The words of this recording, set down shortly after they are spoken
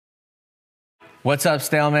What's up,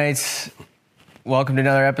 Stalemates? Welcome to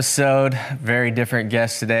another episode. Very different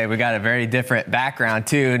guest today. We got a very different background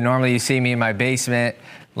too. Normally you see me in my basement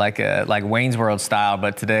like Wayne's World style,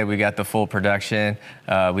 but today we got the full production.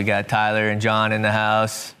 We got Tyler and John in the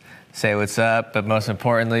house. Say what's up, but most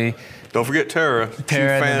importantly, don't forget Tara. Chief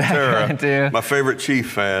fan Tara. Too. My favorite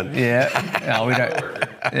Chief fan. Yeah. Oh, we don't,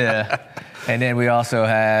 yeah. And then we also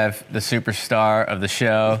have the superstar of the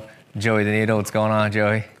show, Joey the Needle. What's going on,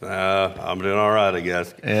 Joey? I'm doing all right, I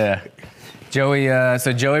guess. Yeah. Joey,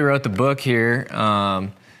 so Joey wrote the book here.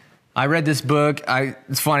 I read this book.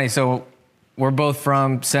 It's funny. So we're both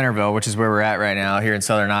from Centerville, which is where we're at right now here in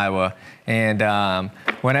Southern Iowa. And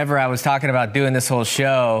whenever I was talking about doing this whole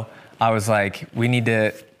show, I was like, we need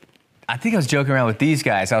to, I think I was joking around with these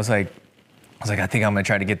guys. I was like, I think I'm going to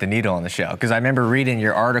try to get the Needle on the show. Because I remember reading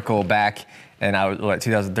your article back in,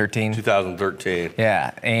 2013? 2013.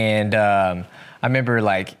 Yeah. And I remember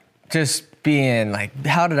like just being like,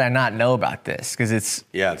 how did I not know about this? Because it's...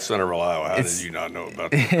 Yeah, it's Centerville, Iowa. How did you not know about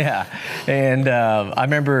this? Yeah. And I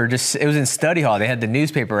remember it was in study hall. They had the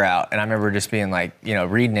newspaper out. And I remember just being like,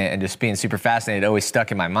 reading it and just being super fascinated. It always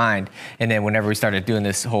stuck in my mind. And then whenever we started doing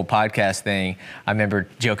this whole podcast thing, I remember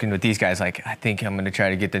joking with these guys like, I think I'm going to try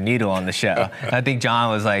to get the Needle on the show. I think John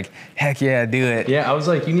was like, heck yeah, do it. Yeah, I was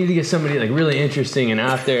like, you need to get somebody like really interesting and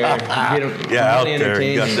out there. Get them really out there.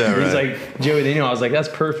 You got that right. He's like, Joey, I was like, that's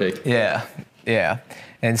perfect. Yeah. Yeah.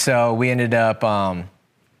 And so we ended up, I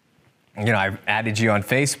added you on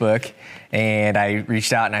Facebook and I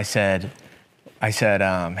reached out and I said,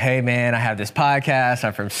 hey man, I have this podcast.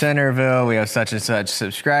 I'm from Centerville. We have such and such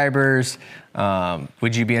subscribers.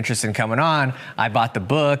 Would you be interested in coming on? I bought the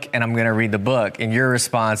book and I'm going to read the book. And your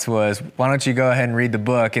response was, why don't you go ahead and read the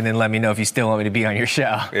book and then let me know if you still want me to be on your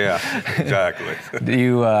show? Yeah, exactly. Do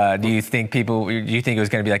you think it was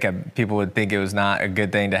going to be people would think it was not a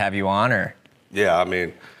good thing to have you on, or? Yeah, I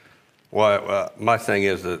mean, my thing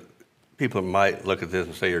is that people might look at this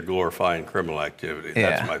and say you're glorifying criminal activity.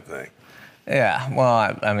 That's my thing. Yeah,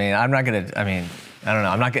 well, I'm not going to, I don't know.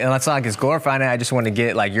 I'm not. It's not like it's glorifying it. I just want to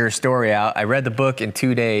get like your story out. I read the book in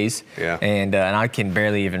 2 days. Yeah. And I can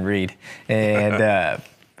barely even read. And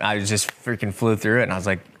I just freaking flew through it. And I was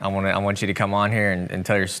like, I want you to come on here and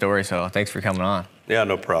tell your story. So thanks for coming on. Yeah,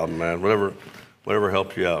 no problem, man. Whatever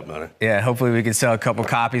helps you out, man. Yeah. Hopefully we can sell a couple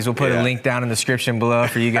copies. We'll put a link down in the description below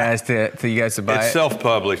for you guys to buy it. It's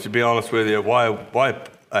self-published. To be honest with you, why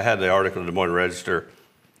I had the article in the Des Moines Register.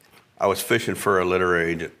 I was fishing for a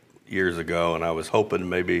literary agent years ago, and I was hoping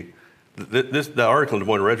maybe the article in the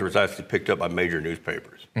Des Moines Register was actually picked up by major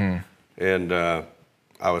newspapers, and I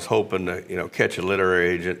was hoping to catch a literary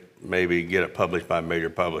agent, maybe get it published by a major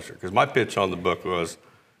publisher. Because my pitch on the book was,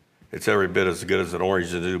 it's every bit as good as An Orange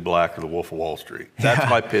Is the New Black or The Wolf of Wall Street. That's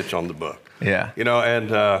my pitch on the book. Yeah. And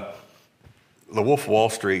The Wolf of Wall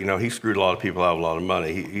Street, he screwed a lot of people out of a lot of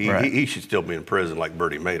money. He should still be in prison like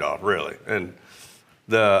Bernie Madoff, really. And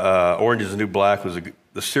the Orange Is the New Black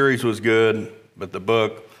the series was good, but the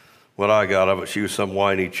book, what I got of it, she was some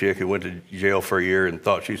whiny chick who went to jail for a year and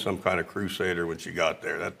thought she was some kind of crusader when she got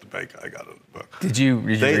there. That's the fake I got of the book.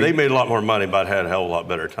 They made a lot more money, but had a hell of a lot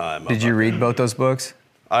better time. Did you read both those books?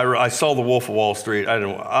 I saw The Wolf of Wall Street.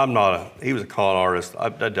 He was a con artist. I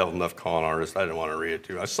dealt with enough con artists. I didn't want to read it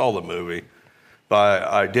too. I saw the movie, but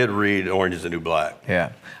I did read Orange Is the New Black.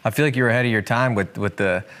 Yeah. I feel like you were ahead of your time with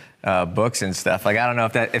the books and stuff. Like, I don't know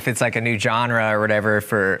if it's like a new genre or whatever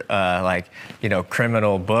for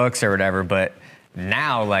criminal books or whatever, but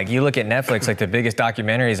now like you look at Netflix, like the biggest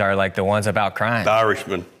documentaries are like the ones about crime. The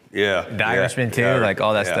Irishman. Yeah. The Irishman too, like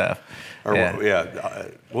all that stuff.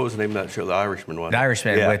 What was the name of that show? The Irishman one. The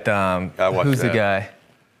Irishman with who's the guy?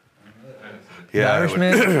 Yeah. The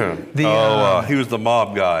Irishman. He was the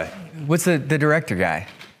mob guy. What's the director guy?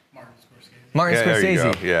 Martin Scorsese. There you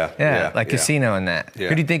go. Yeah. Casino and that. Yeah.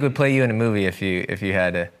 Who do you think would play you in a movie if you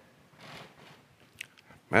had to?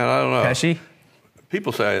 Man, I don't know. Pesci?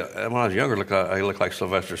 People say when I was younger, I look like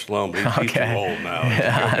Sylvester Stallone, but he's too old now.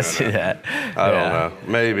 Yeah, I see that. I don't know.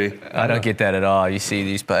 Maybe. I don't get that at all. You see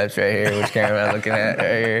these pipes right here. Which camera am I looking at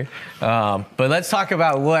right here? But let's talk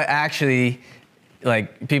about what actually,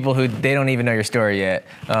 like, people who they don't even know your story yet.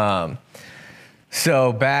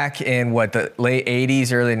 So back in the late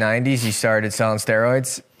 80s, early 90s, you started selling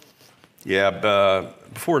steroids? Yeah,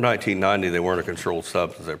 before 1990, they weren't a controlled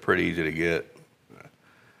substance. They're pretty easy to get.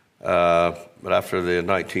 But after the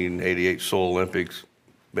 1988 Seoul Olympics,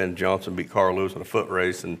 Ben Johnson beat Carl Lewis in a foot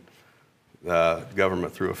race, and the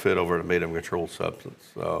government threw a fit over it and made him a controlled substance.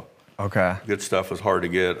 So Okay. Good stuff was hard to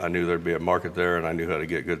get. I knew there'd be a market there, and I knew how to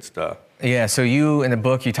get good stuff. Yeah, so you in the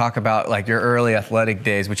book you talk about like your early athletic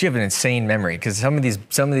days, which you have an insane memory because some of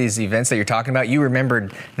these events that you're talking about, you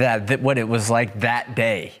remembered that what it was like that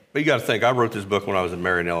day. But you got to think, I wrote this book when I was in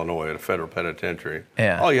Marion, Illinois, at a federal penitentiary.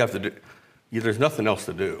 Yeah. All you have to do, there's nothing else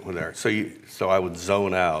to do when there. So I would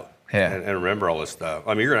zone out and remember all this stuff.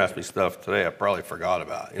 I mean, you're gonna ask me stuff today I probably forgot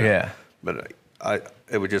about. Yeah. But I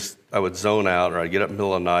would zone out, or I'd get up in the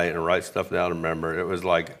middle of the night and write stuff down and remember. It was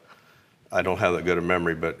like, I don't have that good a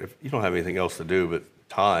memory, but if you don't have anything else to do but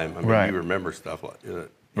time, I mean, you remember stuff like that.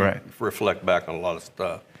 Right. You reflect back on a lot of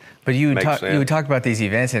stuff. But you would talk about these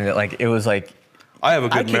events, and it was like I have a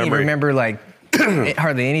good I can't memory. even remember like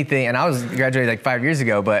hardly anything, and I was graduated like 5 years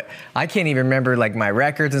ago, but I can't even remember like my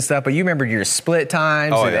records and stuff. But you remembered your split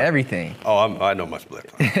times and everything. Oh, I know my split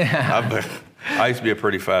time. I used to be a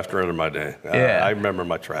pretty fast runner in my day. Yeah. I remember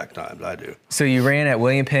my track times. I do. So you ran at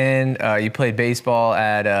William Penn. You played baseball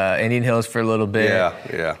at Indian Hills for a little bit.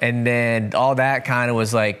 Yeah. And then all that kind of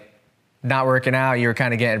was like not working out. You were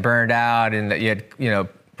kind of getting burned out, and you had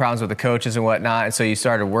problems with the coaches and whatnot. And so you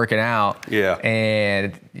started working out. Yeah.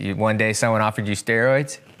 And one day someone offered you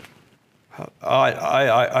steroids.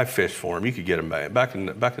 I fished for them. You could get them back in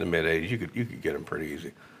the mid '80s. You could get them pretty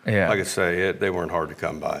easy. Yeah. Like I say, they weren't hard to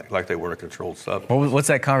come by. Like they weren't a controlled substance. What's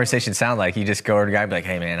that conversation sound like? You just go over to the guy and be like,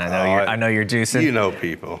 "Hey man, I know you're juicing." You know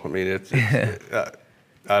people. I mean, it's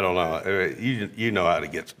I don't know. You know how to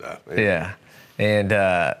get stuff. Yeah.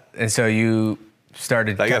 And so you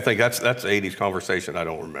started. I think that's the '80s conversation. I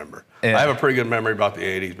don't remember. Yeah. I have a pretty good memory about the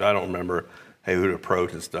 '80s, but I don't remember who to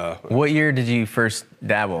approach and stuff. What year did you first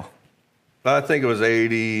dabble? I think it was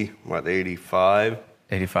 85.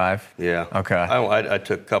 85? Yeah. Okay. I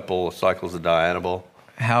took a couple of cycles of Dianabol.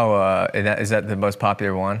 How is that the most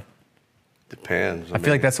popular one? Depends. I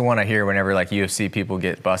feel like that's the one I hear whenever like UFC people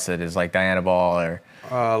get busted is like Dianabol or.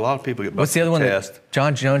 A lot of people get busted. What's the other one? Test.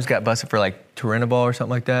 John Jones got busted for like Turinabol or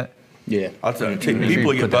something like that. Yeah. I'll tell you,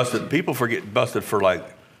 people get busted. People get busted for like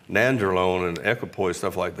Nandrolone and Equipoise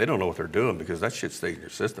stuff like. They don't know what they're doing because that shit stays in your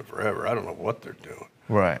system forever. I don't know what they're doing.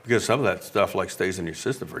 Right. Because some of that stuff like stays in your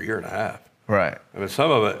system for a year and a half. Right. I mean,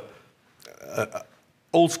 some of it,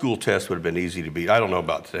 old school tests would have been easy to beat. I don't know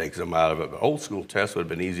about today because I'm out of it, but old school tests would have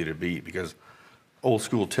been easy to beat because old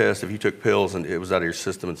school tests, if you took pills and it was out of your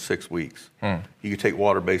system in 6 weeks, you could take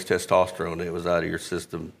water-based testosterone and it was out of your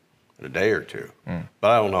system in a day or two.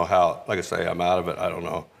 But I don't know how, like I say, I'm out of it. I don't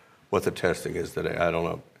know what the testing is today. I don't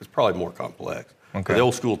know. It's probably more complex. Okay. But the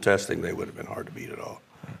old school testing, they would have been hard to beat at all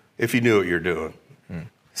if you knew what you're doing.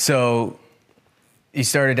 So you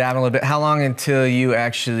started dabbling a little bit. How long until you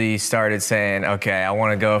actually started saying, okay, I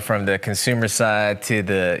want to go from the consumer side to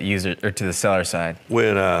the user or to the seller side?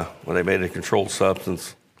 When they made it a controlled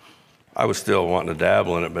substance, I was still wanting to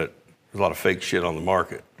dabble in it, but there's a lot of fake shit on the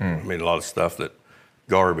market. I mean, a lot of stuff that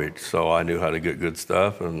garbage. So I knew how to get good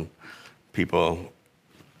stuff, and people,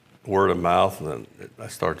 word of mouth, and then I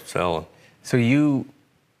started selling. So you,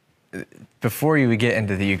 before you would get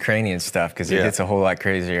into the Ukrainian stuff, because it gets a whole lot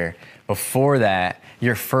crazier, before that,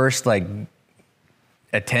 your first like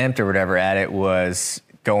attempt or whatever at it was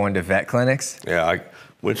going to vet clinics? Yeah,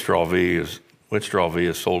 Winstrol V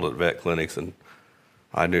is sold at vet clinics, and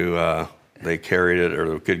I knew they carried it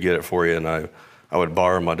or they could get it for you, and I would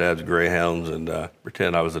borrow my dad's greyhounds and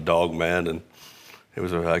pretend I was a dog man, and it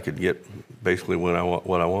was I could get basically what I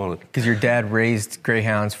wanted. Because your dad raised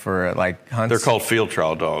greyhounds for like hunts? They're called field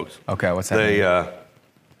trial dogs. Okay, what's that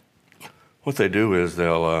mean? What they do is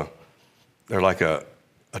they're like a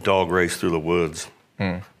dog race through the woods.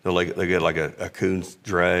 They get like a coon's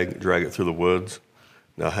drag it through the woods.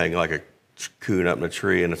 They'll hang like a coon up in a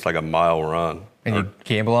tree, and it's like a mile run. And you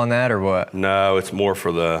gamble on that or what? No, it's more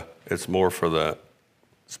for the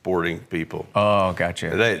sporting people. Oh,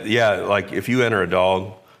 gotcha. Like if you enter a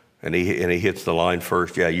dog and he hits the line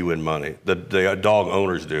first, you win money. The dog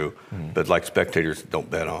owners do, but like spectators don't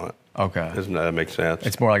bet on it. Okay. Doesn't that make sense?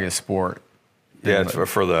 It's more like a sport. Yeah, it's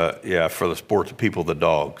for the sports people, the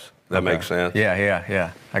dogs. That makes sense.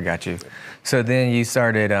 Yeah. I got you. So then you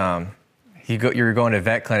started. You were going to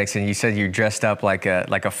vet clinics, and you said you dressed up like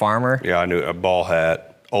a farmer. Yeah, I knew a ball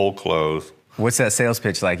hat, old clothes. What's that sales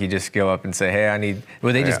pitch like? You just go up and say, "Hey, I need."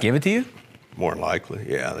 Would they just give it to you? More than likely,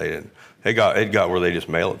 yeah. They didn't. It got where they just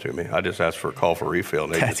mail it to me. I just asked for a call for refill.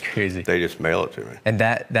 And That's crazy. They just mail it to me. And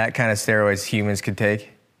that kind of steroids humans could take?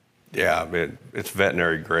 Yeah, I mean, it's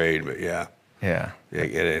veterinary grade, but yeah. Yeah.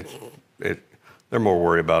 They're more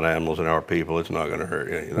worried about animals than our people. It's not going to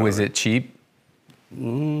hurt you. Was it cheap?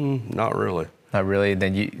 Not really. Not really.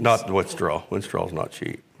 Then you Not Winstrol. Winstrol's not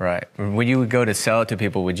cheap. right. When you would go to sell it to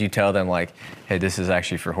people, would you tell them like, "Hey, this is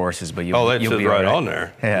actually for horses," but Oh, that you'll says be right all on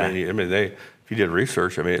there. Yeah. If you did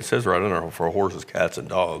research, it says right on there for horses, cats, and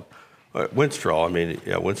dogs. Winstrol,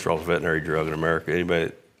 Winstrol's a veterinary drug in America.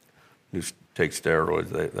 Anybody who takes steroids,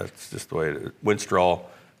 that's just the way it is. Winstrol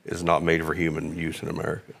is not made for human use in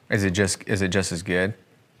America. Is it just as good?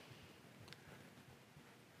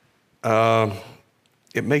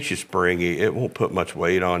 It makes you springy. It won't put much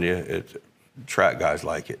weight on you. Track guys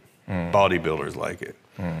like it. Bodybuilders like it.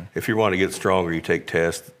 If you want to get stronger, you take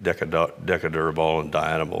Test, Decadurable, and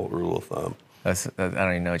Dianabol, rule of thumb. I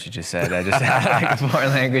don't even know what you just said. I just like foreign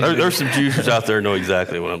language. There's some juicers out there who know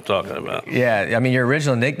exactly what I'm talking about. Yeah, I mean, your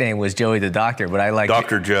original nickname was Joey the Doctor, but I like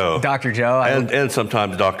Dr. Joe. Dr. Joe. And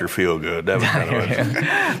sometimes Dr. Feelgood. That was kind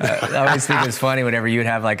of I always think it's funny whenever you would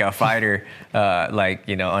have like a fighter,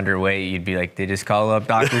 underweight, you'd be like, they just call up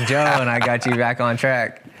Dr. Joe, and I got you back on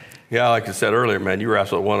track. Yeah, like I said earlier, man, you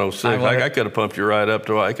wrestled at 106. I could have pumped you right up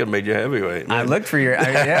to, I could have made you heavyweight. Man. I looked for your,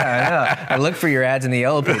 I know. I looked for your ads in the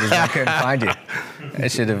yellow pages, but I couldn't find you. I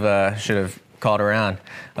should have called around.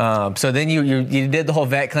 So then you did the whole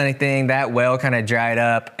vet clinic thing. That well kind of dried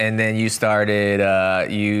up, and then you started.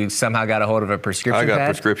 You somehow got a hold of a prescription pad? I got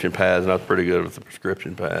prescription pads, and I was pretty good with the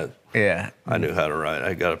prescription pads. Yeah. I knew how to write.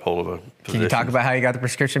 I got a hold of a physician. Can you talk about how you got the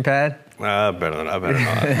prescription pad? I better not.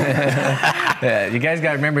 Yeah, you guys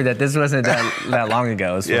got to remember that this wasn't that long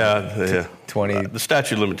ago. It was 20. The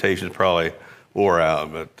statute of limitations probably wore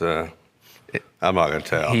out, but I'm not going to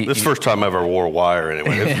tell. This is the first time I ever wore a wire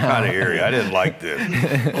anyway. It's kind of eerie. I didn't like this.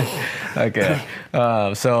 Okay.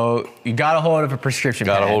 So you got a hold of a prescription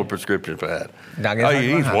pad. Got a hold of a prescription pad.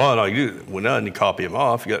 You use one. All you do, when done, you copy them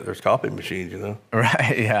off. There's copy machines,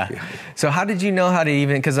 Right, yeah. So how did you know how to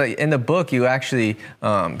even, because in the book you actually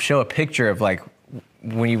show a picture of like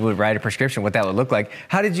when you would write a prescription, what that would look like.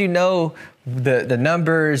 How did you know the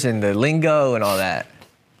numbers and the lingo and all that?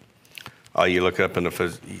 You look up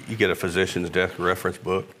you get a physician's desk reference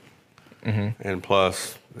book, and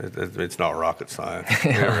plus, it's not rocket science.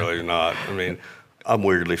 It really is not. I mean, I'm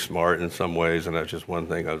weirdly smart in some ways, and that's just one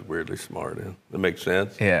thing I was weirdly smart in. That makes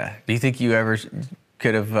sense? Yeah. Do you think you ever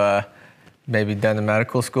could have maybe done the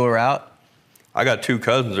medical school route? I got two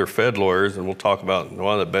cousins that are Fed lawyers, and we'll talk about the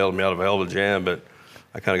one that bailed me out of a hell of a jam, but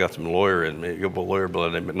I kind of got some lawyer in me, a lawyer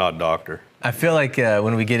blood in me, but not doctor. I feel like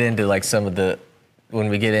when we get into like when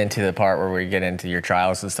we get into the part where we get into your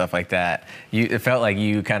trials and stuff like that, it felt like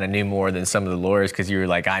you kind of knew more than some of the lawyers because you were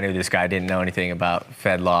like, I knew this guy didn't know anything about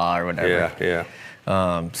Fed law or whatever. Yeah.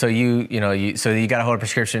 So you got a hold of a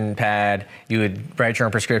prescription pad. You would write your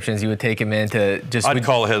own prescriptions. You would take them into just. I'd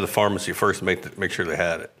call ahead of the pharmacy first and make sure they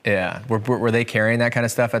had it. Yeah. Were they carrying that kind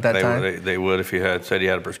of stuff at that time? They would if you said you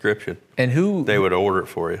had a prescription. And they would order it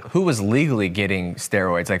for you. Who was legally getting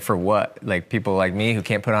steroids? Like for what? Like people like me who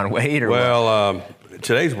can't put on weight, or what? In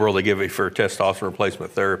today's world, they give it for testosterone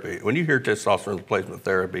replacement therapy. When you hear testosterone replacement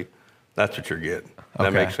therapy, that's what you're getting.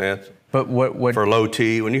 That makes sense. But what for low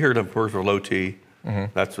T? When you hear them for low T,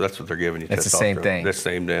 that's what they're giving you. It's the same thing. That's the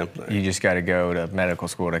same damn thing. You just got to go to medical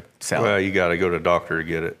school to sell it. Well, you got to go to a doctor to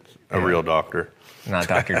get it. A real doctor. Not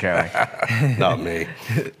Dr. Joey. Not me.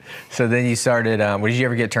 So then you started. Did you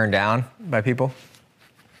ever get turned down by people?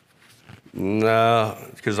 No,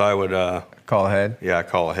 because I would call ahead. Yeah, I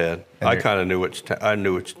call ahead. I kind of knew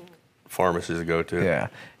which pharmacies to go to. Yeah,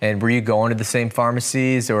 and were you going to the same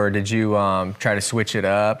pharmacies, or did you try to switch it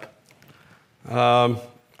up? There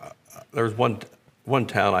was one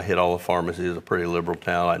town I hit all the pharmacies. It was a pretty liberal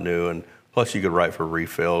town I knew, and plus you could write for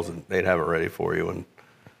refills, and they'd have it ready for you. And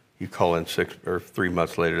you call in 6 or 3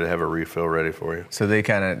 months later to have a refill ready for you. So they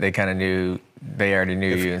kind of knew. They already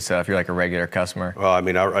knew you and stuff. You're like a regular customer. Well, I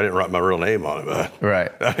mean, I didn't write my real name on it, but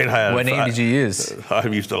right. I mean, what name did you use?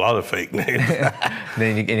 I've used a lot of fake names.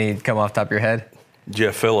 Then any come off the top of your head?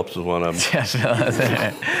 Jeff Phillips was one of them. Jeff Phillips.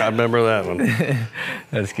 I remember that one.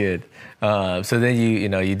 That's good. So then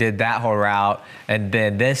you did that whole route, and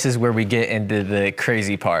then this is where we get into the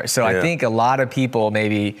crazy part. So I think a lot of people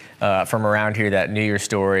maybe from around here that knew your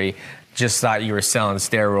story just thought you were selling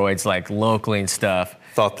steroids like locally and stuff.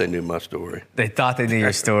 Thought they knew my story. They thought they knew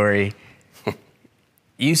your story.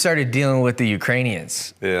 You started dealing with the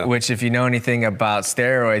Ukrainians, which if you know anything about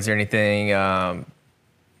steroids or anything,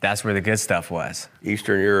 that's where the good stuff was.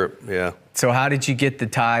 Eastern Europe, yeah. So how did you get the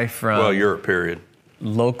tie from... Well, Europe, period.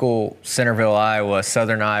 Local Centerville, Iowa,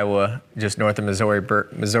 southern Iowa, just north of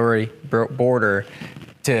Missouri border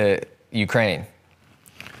to Ukraine?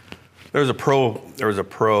 There was a pro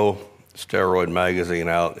steroid magazine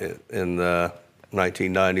out in the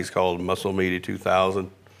 1990s called Muscle Media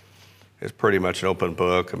 2000, it's pretty much an open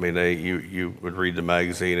book. I mean, you would read the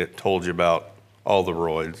magazine. It told you about all the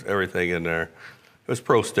roids, everything in there. It was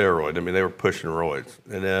pro-steroid. I mean, they were pushing roids.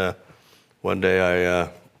 And one day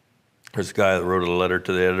there's a guy that wrote a letter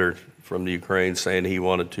to the editor from the Ukraine saying he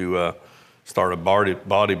wanted to start a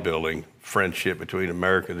bodybuilding friendship between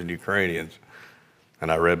Americans and Ukrainians.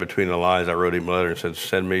 And I read between the lines. I wrote him a letter and said,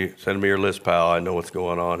 send me your list, pal. I know what's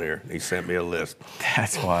going on here. And he sent me a list.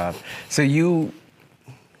 That's wild. So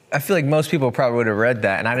I feel like most people probably would have read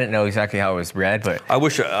that, and I didn't know exactly how it was read, but I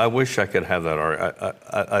wish I could have that art.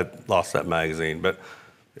 I lost that magazine, but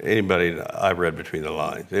I read between the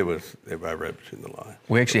lines. I read between the lines.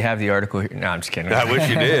 we actually have the article here. No, I'm just kidding. I wish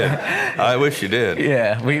you did. I wish you did.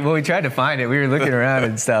 Yeah, we tried to find it. We were looking around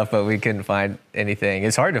and stuff, but we couldn't find anything.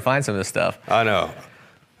 It's hard to find some of this stuff. I know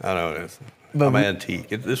it is. But I'm antique.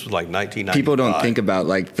 This was like 1995. People don't think about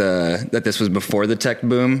like that this was before the tech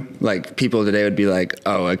boom. Like people today would be like,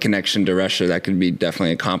 oh, a connection to Russia that could be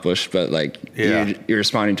definitely accomplished, but like you're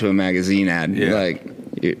responding to a magazine ad. Yeah. Like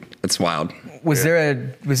it's wild. Was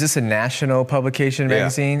this a national publication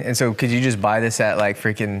magazine? And so could you just buy this at like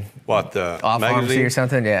freaking What, the off pharmacy magazine? or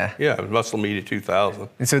something? Yeah. Yeah, it was Muscle Media 2000.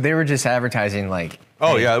 And so they were just advertising like.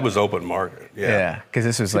 Oh, yeah, it was open market. Yeah, because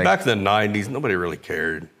this was like. Back in the 90s, nobody really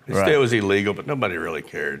cared. Right. It was illegal, but nobody really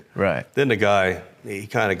cared. Right. Then the guy, he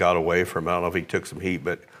kind of got away from it. I don't know if he took some heat,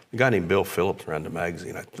 but a guy named Bill Phillips ran the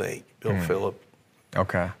magazine, I think. Bill Phillips.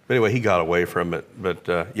 Okay. But anyway, he got away from it. But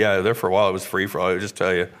there for a while, it was free for all. I would just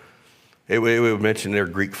tell you, it would mention their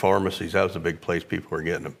Greek pharmacies. That was a big place people were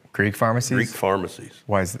getting them. Greek pharmacies? Greek pharmacies.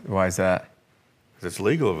 Why is that? 'Cause it's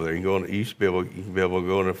legal over there. You used to be able to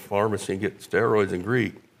go in a pharmacy and get steroids in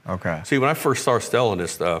Greek. Okay. See, when I first started selling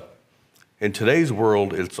this stuff, in today's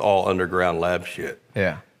world, it's all underground lab shit.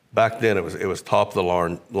 Yeah. Back then, it was top of the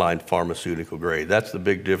line pharmaceutical grade. That's the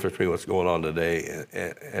big difference between what's going on today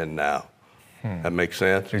and now. That makes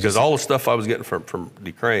sense? Because all the stuff I was getting from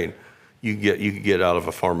Ukraine, you could get out of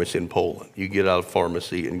a pharmacy in Poland. You could get out of a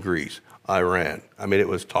pharmacy in Greece, Iran. I mean, it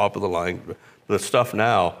was top of the line. The stuff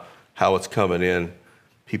now, how it's coming in,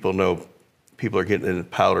 people are getting in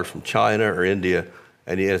powders from China or India,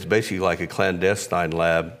 and it's basically like a clandestine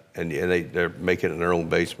lab, and they're making it in their own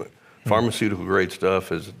basement. Pharmaceutical grade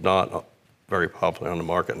stuff is not very popular on the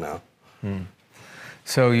market now.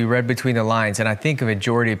 So you read between the lines, and I think a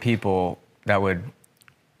majority of people that would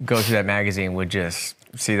go through that magazine would just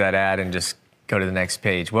see that ad and just go to the next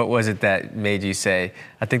page. What was it that made you say,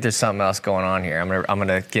 I think there's something else going on here. I'm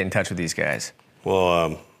gonna get in touch with these guys?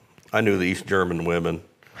 Well, I knew the East German women.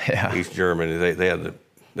 Yeah. East Germany,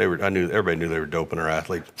 I knew everybody knew they were doping their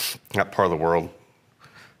athletes. That part of the world,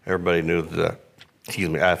 everybody knew that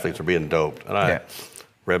athletes were being doped. And I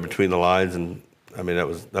read between the lines, and I mean that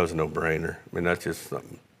was a no-brainer. I mean that's just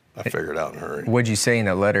something I figured out in a hurry. What'd you say in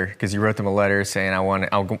the letter? Because you wrote them a letter saying I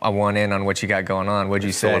want in on what you got going on. What'd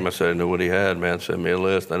you say? I told him, I said, I knew what he had, man. Send me a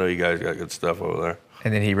list. I know you guys got good stuff over there.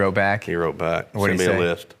 And then he wrote back. He wrote back. What'd Send he me say? a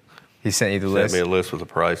list. He sent you the Sent list. me a list with the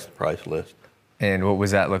price list. And what was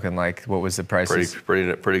that looking like? What was the prices?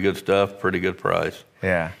 Pretty good stuff. Pretty good price.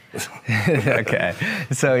 Yeah. Okay.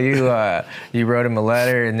 So you wrote him a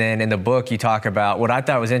letter, and then in the book you talk about what I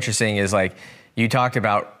thought was interesting is like you talked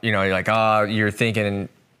about you're like you're thinking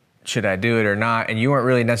should I do it or not, and you weren't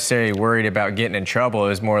really necessarily worried about getting in trouble. It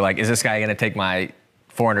was more like is this guy going to take my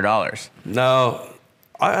 $400? No,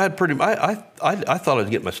 I had I thought I'd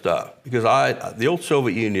get my stuff because the old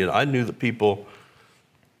Soviet Union. I knew that people.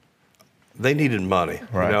 They needed money,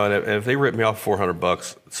 right. And if they ripped me off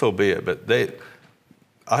 $400, so be it. But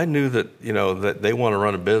I knew that that they want to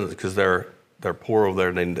run a business because they're poor over there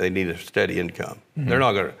and they need a steady income. Mm-hmm. They're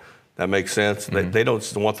not gonna. That makes sense. Mm-hmm. They don't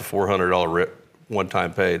just want the $400 rip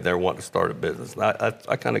one-time pay. They're wanting to start a business. And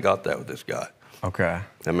I kind of got that with this guy. Okay.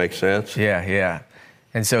 That makes sense. Yeah.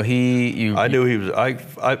 And so I knew he was.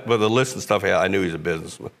 With the list and stuff, I knew he was a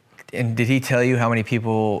businessman. And did he tell you how many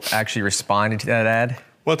people actually responded to that ad?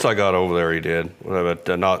 Once I got over there, he did. But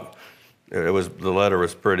the letter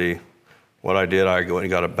was pretty. What I did, I went and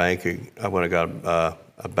got I went and got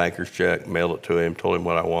a banker's check, mailed it to him, told him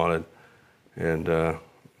what I wanted, and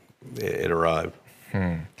it arrived.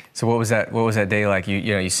 So what was that day like?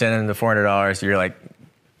 You sent him the $400. You're like,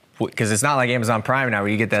 because it's not like Amazon Prime now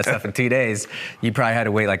where you get that stuff in 2 days. You probably had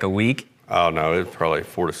to wait like a week. Oh no, it was probably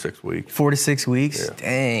 4 to 6 weeks. 4 to 6 weeks? Yeah.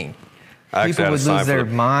 Dang. People would lose their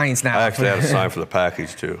minds now. I actually had to sign for the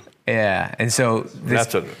package too. Yeah, and so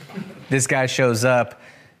this guy shows up.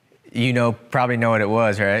 Probably know what it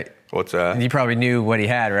was, right? What's that? You probably knew what he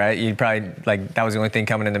had, right? You probably that was the only thing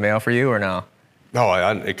coming in the mail for you, or no?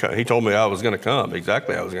 No, he told me I was going to come.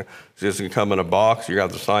 Exactly, it's just going to come in a box. You're going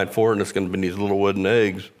to have to sign for it, and it's going to be these little wooden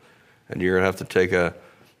eggs, and you're gonna have to take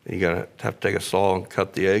a saw and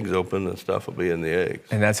cut the eggs open, and stuff will be in the eggs.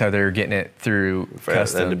 And that's how they're getting it through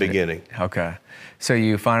custom. In the beginning. Okay. So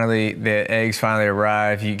the eggs finally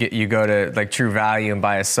arrive. You go to like True Value and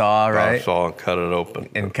buy a saw, right? A saw and cut it open.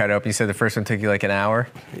 And cut it open. You said the first one took you like an hour?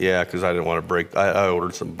 Yeah, because I didn't want to break. I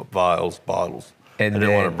ordered some bottles. And I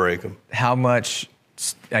didn't want to break them. How much?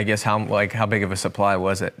 I guess how big of a supply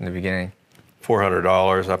was it in the beginning?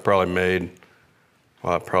 $400. I probably made.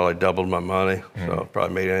 Well, I probably doubled my money, so I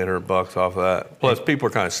probably made $800 off that. Plus, people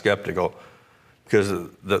are kind of skeptical because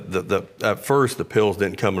at first the pills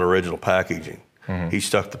didn't come in original packaging. He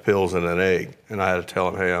stuck the pills in an egg, and I had to tell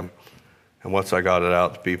him, hey, and once I got it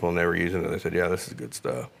out to people and they were using it, they said, yeah, this is good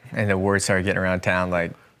stuff. And the word started getting around town,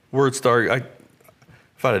 like. Word started.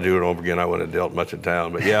 If I had to do it over again, I wouldn't have dealt much in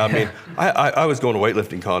town. But yeah, I mean, I was going to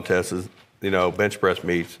weightlifting contests, bench press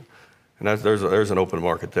meets. And there's an open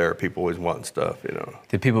market there. People always wanting stuff,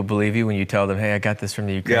 Did people believe you when you tell them, hey, I got this from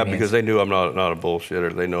the Ukrainians? Yeah, because they knew I'm not a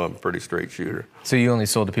bullshitter. They know I'm a pretty straight shooter. So you only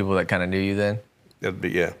sold to people that kind of knew you then? At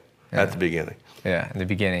the beginning. Yeah, in the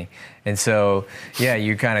beginning. And so, yeah,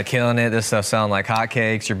 you're kind of killing it. This stuff's selling like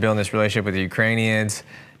hotcakes. You're building this relationship with the Ukrainians.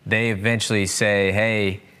 They eventually say,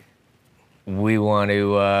 hey, we want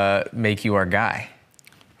to make you our guy.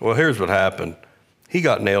 Well, here's what happened. He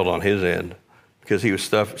got nailed on his end because he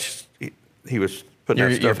was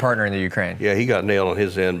putting your partner in the Ukraine. Yeah, he got nailed on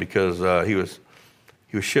his end because he was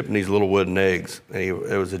shipping these little wooden eggs, and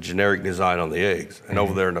it was a generic design on the eggs. And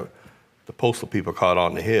over there, the postal people caught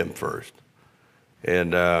on to him first.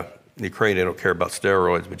 And in Ukraine, they don't care about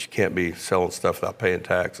steroids, but you can't be selling stuff without paying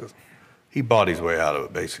taxes. He bought his way out of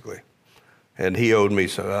it, basically. And he owed me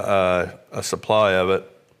a supply of it.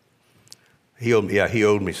 He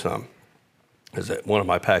owed me some. Is that one of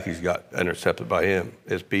my packages got intercepted by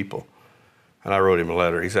his people. And I wrote him a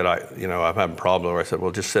letter. He said, I'm having problems. I said,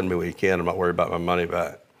 well, just send me what you can. I'm not worried about my money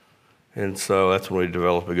back. And so that's when we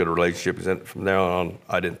developed a good relationship. And from there on,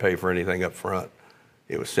 I didn't pay for anything up front.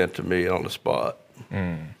 It was sent to me on the spot.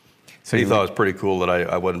 So he thought it was pretty cool that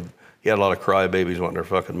I wasn't. He had a lot of crybabies wanting their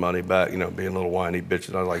fucking money back, being little whiny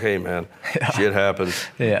bitches. I was like, hey, man, shit happens.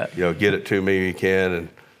 Yeah. Get it to me if you can. And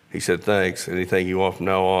he said, thanks. Anything you want from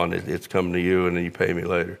now on, it's coming to you, and then you pay me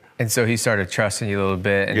later. And so he started trusting you a little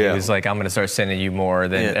bit, and he was like, I'm going to start sending you more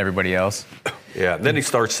than everybody else. Yeah. Then he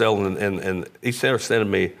started selling, and he started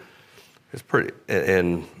sending me,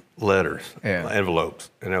 in letters, envelopes.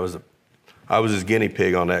 And I was his guinea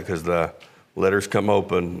pig on that because the letters come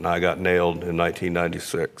open, and I got nailed in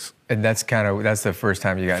 1996. And that's the first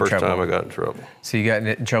time you got in trouble. First time I got in trouble. So you got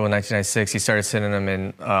in trouble in 1996. You started sending them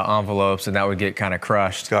in envelopes, and that would get kind of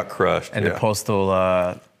crushed. Got crushed, and the postal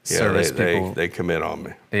service people. They come in on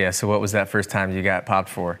me. Yeah, so what was that first time you got popped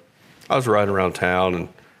for? I was riding around town, and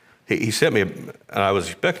he sent me, and I was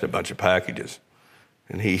expecting a bunch of packages.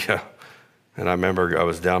 And and I remember I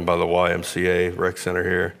was down by the YMCA rec center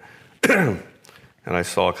here, and I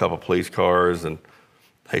saw a couple police cars, and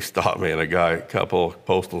they stopped me, and a couple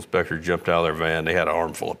postal inspectors jumped out of their van. They had an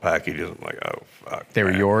armful of packages. I'm like, oh, fuck. They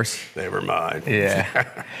were yours? They were mine.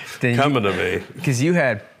 Yeah. Coming to me. Because you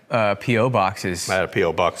had P.O. boxes. I had a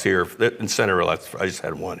P.O. box here in Centerville. I just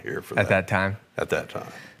had one here for that. At that time? At that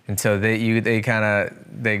time. And so they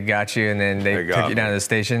got you, and then they took you down to the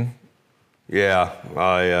station? Yeah.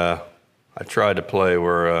 I tried to play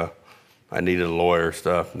where I needed a lawyer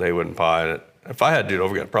stuff, and they wouldn't buy it. If I had to do it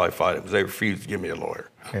over again, I'd probably fight it because they refused to give me a lawyer.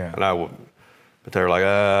 Yeah. And I would, but they were like,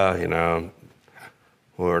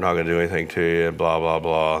 we're not going to do anything to you, blah, blah,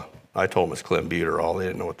 blah. I told them it's clenbuterol. They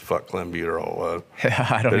didn't know what the fuck clenbuterol was.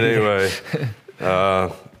 I don't But anyway,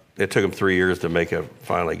 it took them 3 years to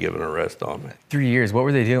finally give an arrest on me. 3 years? What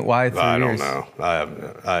were they doing? Why 3 years? I don't know.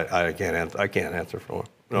 I can't answer for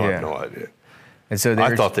them. No, I have no idea. And so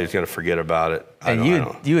I thought they was going to forget about it. And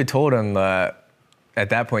you had told them, at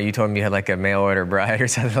that point, you told them you had like a mail order bride or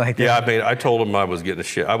something like that? Yeah, I told them I was getting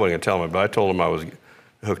shit. I wasn't going to tell them, but I told them I was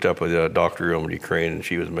hooked up with a doctor in Ukraine, and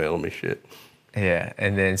she was mailing me shit. Yeah,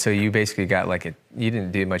 and then so you basically got you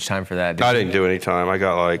didn't do much time for that, I didn't do any time. I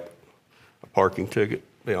got a parking ticket,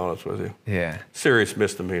 to be honest with you. Yeah. Serious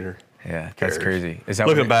misdemeanor. Yeah, that's crazy. Is that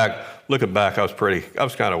looking back, I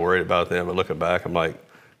was kind of worried about them, but looking back, I'm like,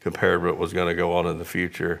 compared to what was going to go on in the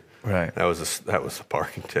future, right? That was a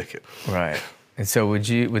parking ticket. Right. And so would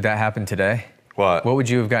that happen today? What would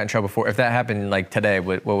you have gotten in trouble for? If that happened today,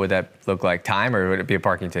 what would that look like? Time, or would it be a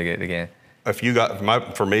parking ticket again? If you got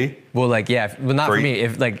for me? Well, not for me.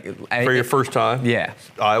 If for your first time? Yeah.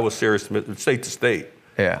 Iowa serious state to state.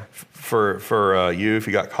 Yeah. For you, if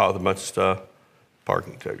you got caught with a bunch of stuff,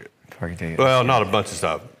 parking ticket. Parking ticket. Well, not a bunch of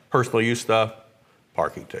stuff. Personal use stuff,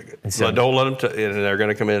 parking ticket. So Don't let them, and they're going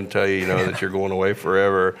to come in and tell you, that you're going away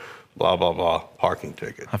forever, blah, blah, blah, parking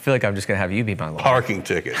ticket. I feel like I'm just going to have you be my lawyer. Parking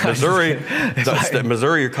ticket. Missouri,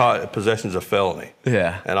 Missouri, possession's a felony.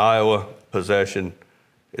 Yeah. And Iowa, possession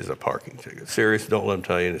is a parking ticket. Serious, don't let them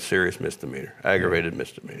tell you, it's serious misdemeanor, aggravated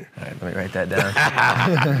misdemeanor. All right, let me write that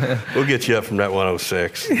down. We'll get you up from that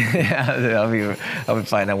 106. Yeah, I'll be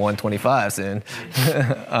fighting at 125 soon.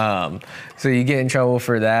 So you get in trouble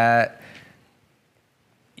for that.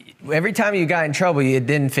 Every time you got in trouble, it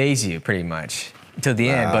didn't faze you pretty much till the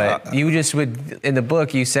end. But you just would, in the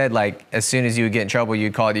book, you said like as soon as you would get in trouble,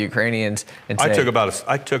 you'd call the Ukrainians and say,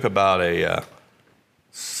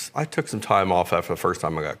 I took some time off after the first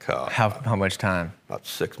time I got caught. How much time? About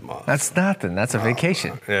 6 months. That's nothing. That's a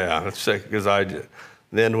vacation. Yeah, that's sick because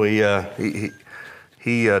then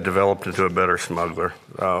he developed into a better smuggler.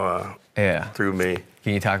 Through me.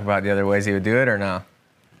 Can you talk about the other ways he would do it or no?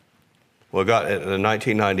 Well, in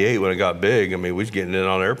 1998 when it got big, I mean, we was getting in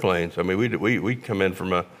on airplanes. I mean, we'd come in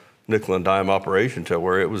from a nickel and dime operation to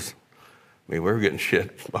where it was. I mean, we were getting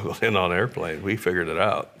shit smuggled in on airplanes. We figured it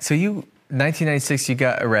out. So 1996, you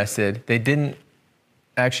got arrested. They didn't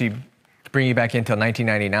actually bring you back in until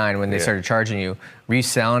 1999 when they started charging you. Were you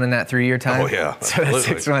selling in that 3-year time? Oh, yeah. So that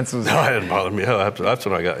 6 months was... No, it didn't bother me. Oh, that's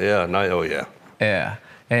when I got, oh, yeah. Yeah.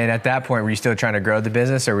 And at that point, were you still trying to grow the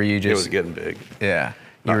business or were you just... It was getting big. Yeah.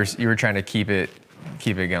 You were trying to keep it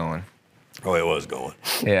going. Oh, it was going.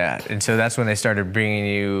 Yeah. And so that's when they started bringing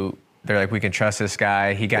you... They're like, we can trust this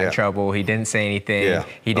guy. He got in trouble. He didn't say anything. Yeah.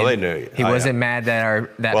 They knew. He wasn't mad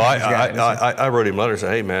that Well, I wrote him letters. Said,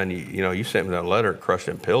 hey man, you sent me that letter, crushed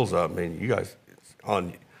them pills up. I mean, you guys,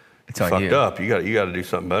 it's fucked you. up. You got to do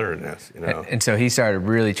something better than this. And so he started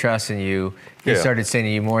really trusting you. He started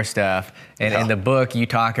sending you more stuff. And in the book, you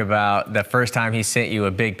talk about the first time he sent you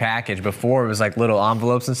a big package. Before it was like little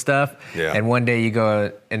envelopes and stuff. Yeah. And one day you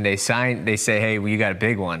go and they say, hey, well, you got a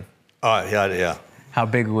big one. Yeah. How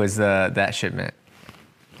big was that shipment?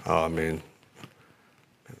 Oh, I mean,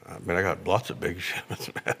 I got lots of big shipments,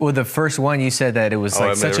 man. Well, the first one you said that it was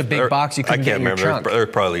such a big box you couldn't get in your trunk. There were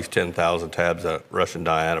probably at least 10,000 tabs of Russian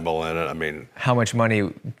Dianabol in it. I mean, how much money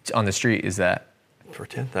on the street is that? For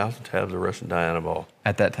 10,000 tabs of Russian Dianabol.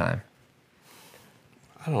 At that time?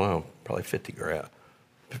 I don't know, probably 50 grand.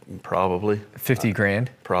 Probably. 50 grand?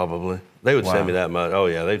 Probably. They would send me that much. Oh,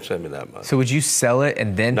 yeah, they'd send me that much. So would you sell it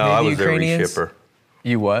and then pay the Ukrainians? No, I was their shipper.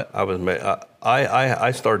 You what?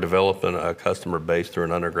 I started developing a customer base through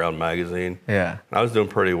an underground magazine. Yeah. I was doing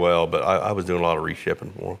pretty well, but I was doing a lot of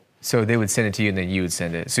reshipping for them. So they would send it to you and then you would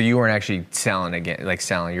send it. So you weren't actually selling again,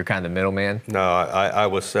 you're kind of the middleman? No, I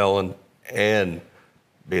was selling and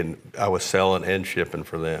shipping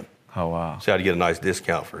for them. Oh, wow. So I'd get a nice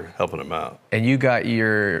discount for helping them out. And you got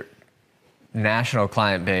your national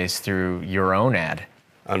client base through your own ad?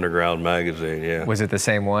 Underground magazine, yeah. Was it the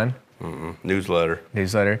same one? Mm-mm. Newsletter.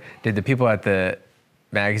 Did the people at the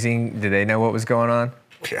magazine, did they know what was going on?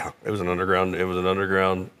 Yeah, it was an underground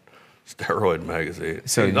steroid magazine.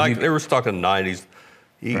 So they were stuck in the 90s.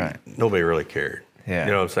 Nobody really cared. Yeah.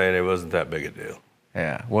 You know what I'm saying? It wasn't that big a deal.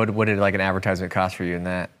 Yeah. What did like an advertisement cost for you in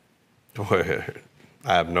that? I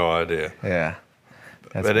have no idea. Yeah.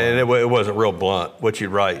 It wasn't real blunt. What you'd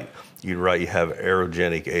write you have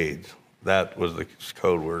aerogenic AIDS. That was the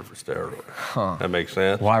code word for steroid. Huh. That makes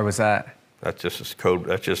sense? Why was that? That's just a code.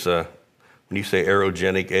 That's just when you say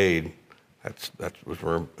aerogenic aid, that was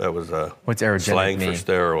what's aerogenic slang mean? for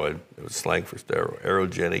steroid. It was slang for steroid.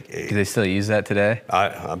 Aerogenic aid. Do they still use that today?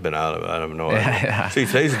 I've been out of it. I have no idea. Yeah. See,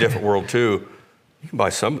 today's a different world too. You can buy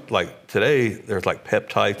some, like today, there's like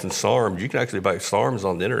peptides and SARMs. You can actually buy SARMs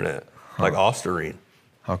on the internet, like Ostarine.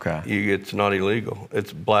 Okay. It's not illegal.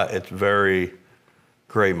 It's very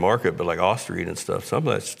gray market, but like Ostarine and stuff, some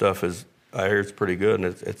of that stuff I hear it's pretty good,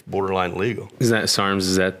 and it's borderline legal. Is that SARMs?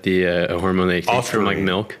 Is that the hormone they take from like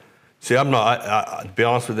milk? See, I'm not, to be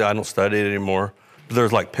honest with you, I don't study it anymore. But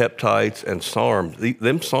there's like peptides and SARMs.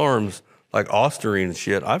 Them SARMs, like Ostarine and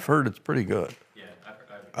shit, I've heard it's pretty good. Yeah,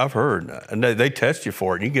 I've heard. And they test you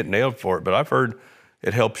for it, and you get nailed for it, but I've heard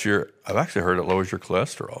it helps I've actually heard it lowers your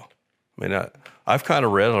cholesterol. I mean, I've kind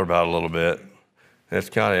of read about it a little bit, and it's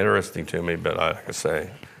kind of interesting to me, but like I say,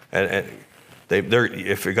 and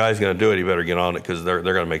if a guy's going to do it, he better get on it because they're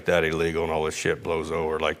going to make that illegal and all this shit blows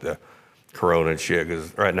over like the Corona and shit.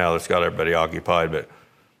 Because right now it's got everybody occupied, but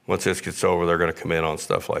once this gets over, they're going to come in on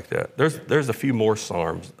stuff like that. There's a few more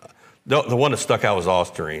SARMs. The one that stuck out was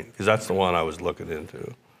Ostarine because that's the one I was looking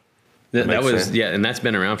into. That was sense. Yeah, and that's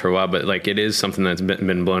been around for a while, but like it is something that's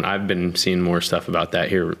been blown. I've been seeing more stuff about that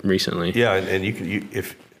here recently. Yeah, and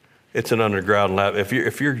if it's an underground lab, if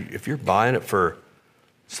you're buying it for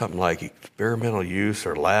something like experimental use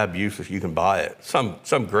or lab use if you can buy it.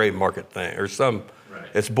 Some gray market thing or some. Right.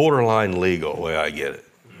 It's borderline legal, the way I get it.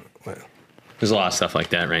 Well, there's a lot of stuff like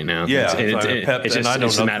that right now. Yeah, it's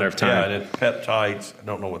just a matter of time. Yeah, and it's peptides. I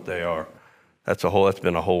don't know what they are. That's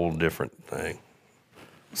been a whole different thing.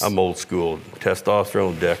 I'm old school.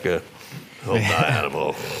 Testosterone, Deca, whole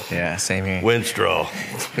animal. Yeah, same here. Winstrol.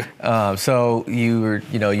 So you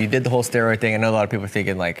did the whole steroid thing. I know a lot of people are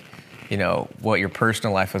thinking like, what your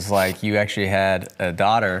personal life was like. You actually had a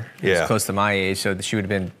daughter who's close to my age, so she would have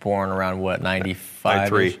been born around what,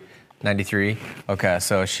 95? 93. Okay,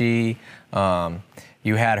 so she,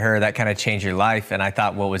 you had her. That kind of changed your life. And I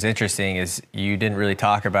thought what was interesting is you didn't really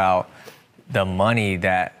talk about the money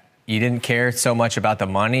that. You didn't care so much about the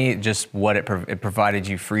money, just what it provided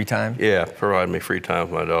you free time? Yeah, provided me free time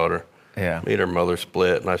with my daughter. Yeah. Me and her mother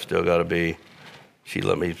split, and I still got to be, she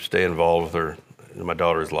let me stay involved with her in my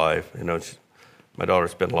daughter's life. My daughter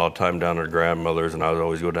spent a lot of time down at her grandmother's, and I would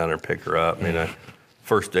always go down there and pick her up.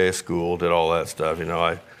 First day of school, did all that stuff.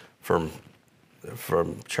 From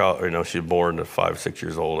child, she was born at 5, 6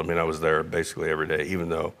 years old. I was there basically every day, even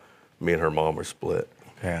though me and her mom were split.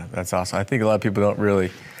 Yeah, that's awesome. I think a lot of people don't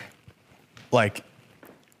really, I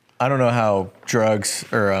don't know how drugs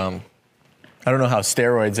or I don't know how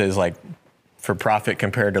steroids is like for profit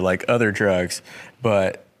compared to like other drugs,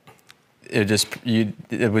 but it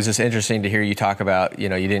was just interesting to hear you talk about, you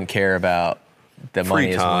didn't care about the money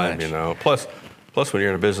as much. Free time, Plus when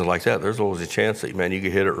you're in a business like that, there's always a chance that, you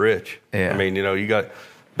could hit it rich. Yeah. You got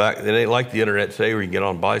back, it ain't like the internet today where you can get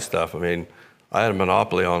on and buy stuff. I had a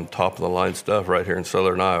monopoly on top of the line stuff right here in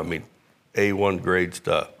Southern Iowa. A1 grade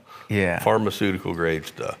stuff. Yeah. Pharmaceutical grade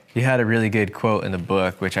stuff. You had a really good quote in the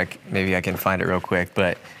book, which maybe I can find it real quick.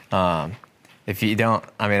 But if you don't,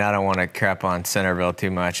 I don't want to crap on Centerville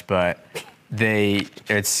too much, but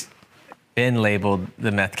it's been labeled the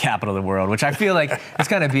meth capital of the world, which I feel like it's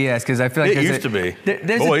kind of BS because I feel like it used to be. It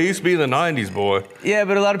used to be in the 90s, boy. Yeah,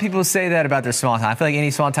 but a lot of people say that about their small town. I feel like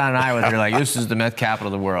any small town in Iowa, they're like, this is the meth capital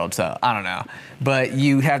of the world. So I don't know. But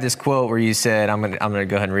you have this quote where you said, I'm gonna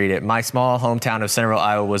go ahead and read it. My small hometown of Centerville,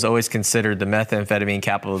 Iowa was always considered the methamphetamine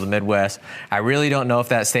capital of the Midwest. I really don't know if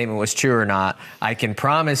that statement was true or not. I can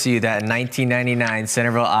promise you that in 1999,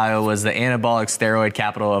 Centerville, Iowa was the anabolic steroid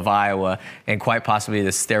capital of Iowa and quite possibly the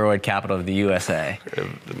steroid capital of the USA.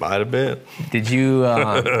 It might have been. Did you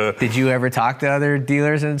ever talk to other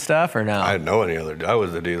dealers and stuff or no? I didn't know any other. I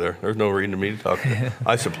was the dealer. There's no reason for me to talk to them.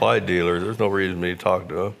 I supplied dealers. There's no reason for me to talk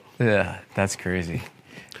to them. Yeah, that's crazy.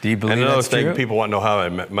 Do you believe that's true? And another thing, true? people want to know how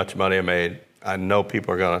much money I made. I know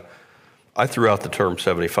people are going to. I threw out the term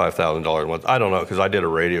 $75,000 once. I don't know because I did a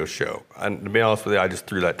radio show. And to be honest with you, I just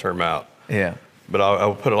threw that term out. Yeah. But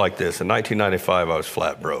I'll put it like this. In 1995, I was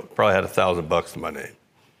flat broke. Probably had $1,000 to my name.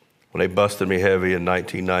 When they busted me heavy in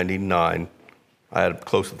 1999, I had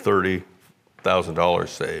close to $30,000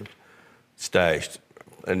 saved, stashed.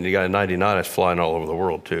 And you got in 99, I was flying all over the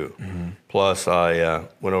world too. Mm-hmm. Plus, I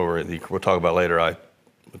went over, we'll talk about later, I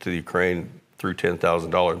went to the Ukraine, threw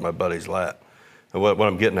 $10,000 in my buddy's lap. And what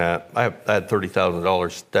I'm getting at, I had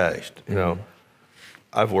 $30,000 stashed.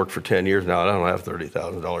 I've worked for 10 years now, and I don't have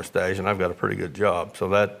 $30,000 stashed, and I've got a pretty good job. So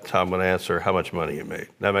that's how I'm going to answer how much money you made.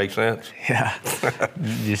 That make sense? Yeah.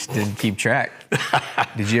 You just didn't keep track.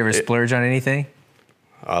 Did you ever splurge on anything?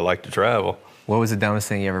 I like to travel. What was the dumbest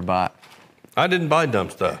thing you ever bought? I didn't buy dumb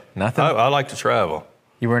stuff. Nothing? I like to travel.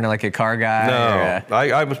 You weren't like a car guy? No.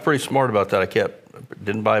 I was pretty smart about that.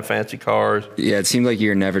 Didn't buy fancy cars. Yeah, it seemed like you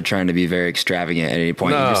were never trying to be very extravagant at any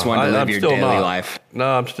point. No, you just wanted to live your daily not. life. No,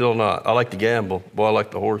 I'm still not. I like to gamble. Boy, I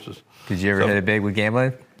like the horses. Did you ever hit it big with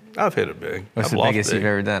gambling? I've hit it big. What's the biggest you've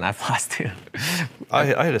ever done? I've lost too. I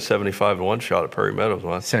had a 75-1 shot at Prairie Meadows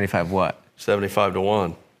once. 75 what?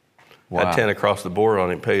 75-1. Wow. Had 10 across the board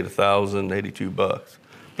on it, paid $1,082.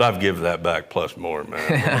 But I've given that back plus more, man.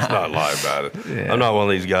 Let's not lie about it. Yeah. I'm not one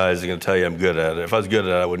of these guys that's going to tell you I'm good at it. If I was good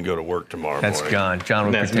at it, I wouldn't go to work tomorrow morning. That's John. John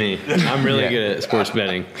would That's me. I'm really good at sports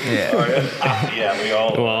betting. Yeah. Yeah, we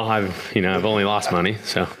all are. Well, I've only lost money,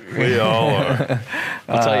 so. We all are.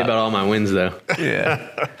 I'll tell you about all my wins, though.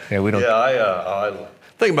 Yeah. Yeah, we don't. Yeah, I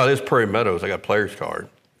think about this Prairie Meadows. I got a player's card.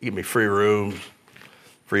 You give me free rooms,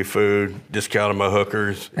 free food, discount on my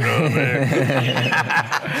hookers. You know what I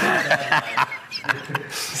mean?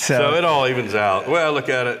 So it all evens out. The way I look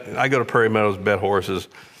at it, I go to Prairie Meadows, bet horses.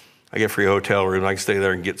 I get free hotel room. I can stay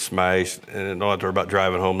there and get smashed, and don't have to worry about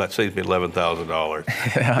driving home. That saves me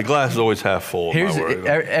 $11,000. Yeah. The glass is always half full.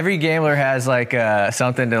 Every gambler has like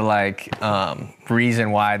something to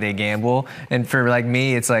reason why they gamble, and for like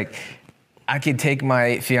me, it's like I could take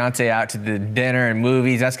my fiance out to the dinner and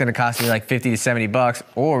movies. That's going to cost me like $50 to $70,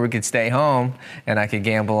 or we could stay home and I could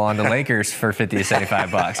gamble on the Lakers for $50 to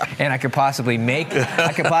 $75, and I could possibly make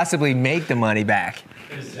the money back.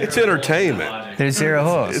 It's entertainment. There's zero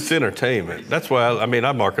hooks. It's entertainment. That's why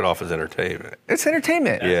I mark it off as entertainment. It's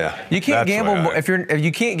entertainment. Yeah. You can't That's gamble why more, if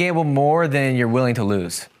you can't gamble more than you're willing to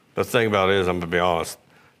lose. The thing about it is, I'm gonna be honest.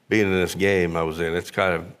 Being in this game I was in,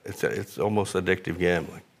 it's almost addictive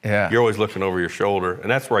gambling. Yeah. You're always looking over your shoulder, and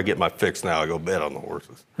that's where I get my fix now. I go bet on the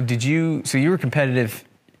horses. So you were competitive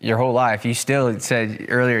your whole life. You still said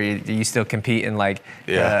earlier you still compete in like.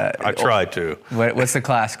 Yeah, I tried to. What's the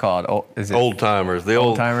class called? Is it Old timers. The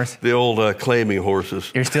old timers? The old claiming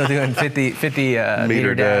horses. You're still doing 50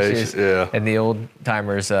 meter dashes, yeah. And the old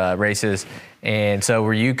timers races. And so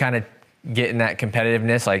were you kind of getting that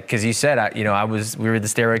competitiveness, like, because you said we were the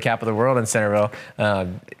steroid cap of the world in Centerville.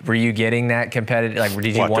 Were you getting that competitive? Like,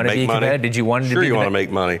 did you want to be competitive? Did you want to be? Sure, you want to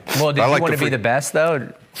make money. Well, did you want to be the best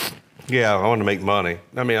though? Yeah, I wanted to make money.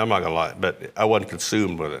 I mean, I'm not gonna lie, but I wasn't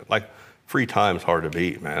consumed with it. Like, free time's hard to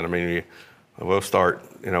beat, man. I mean, we'll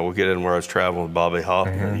get in where I was traveling with Bobby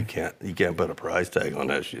Hoffman. Mm-hmm. You can't put a price tag on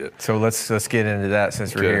that shit. So let's get into that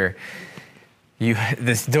since we're here.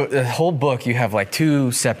 The whole book, you have like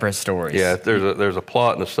two separate stories. Yeah, there's a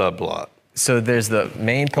plot and a subplot. So there's the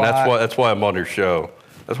main plot. And that's why I'm on your show.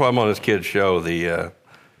 That's why I'm on this kid's show, the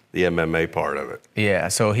MMA part of it. Yeah,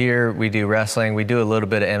 so here we do wrestling. We do a little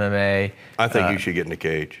bit of MMA. I think you should get in the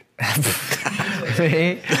cage.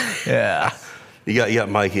 Me? Yeah. You got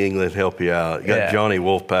Mike England help you out. You got Johnny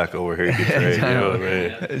Wolfpack over here. You can trade, you know what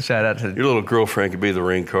I mean? Shout out to your little girlfriend could be the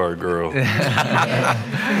ring card girl.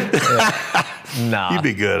 Nah. You'd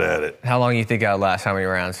be good at it. How long do you think I'll last? How many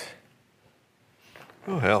rounds?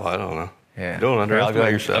 Oh, hell, I don't know. Yeah. Don't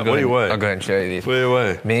underestimate yourself. What do you weigh? I'll go ahead and show you these. What do you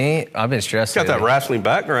weigh? Me? I've been stressed. You got that wrestling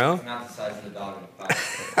background. Not the size of the dog in the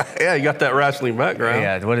fight. Yeah, you got that wrestling background.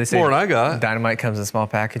 Yeah, what did they say? More than I got. Dynamite comes in small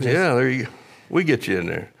packages. Yeah, there you go. We get you in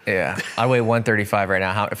there. Yeah, I weigh 135 right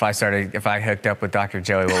now. If I hooked up with Dr.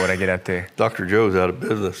 Joey, what would I get up to? Dr. Joe's out of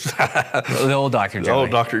business. The old Dr. Joey. The old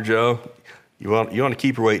Dr. Joe. You want to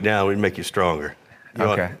keep your weight down, we'd make you stronger. You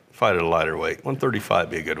want to fight at a lighter weight. 135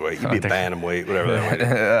 would be a good weight. You'd be bantamweight, whatever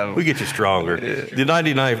that weight. We get you stronger. The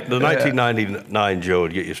 1999 Joe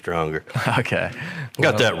would get you stronger. Okay.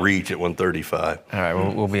 Got that reach at 135. All right,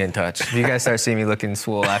 we'll be in touch. If you guys start seeing me looking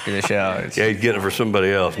swole after the show. Yeah, he's getting it for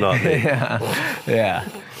somebody else, not me. Yeah. Yeah,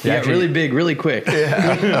 actually, really big, really quick.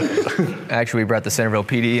 Yeah. Actually, we brought the Centerville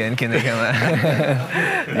PD in. Can they come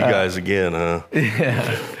out? You guys again, huh?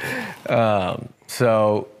 Yeah.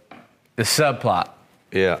 So, the subplot.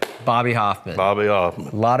 Yeah. Bobby Hoffman. A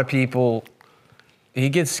lot of people, he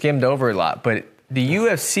gets skimmed over a lot, but the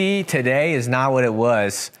UFC today is not what it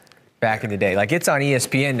was back in the day. Like, it's on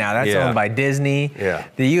ESPN now. That's owned by Disney. Yeah.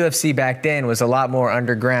 The UFC back then was a lot more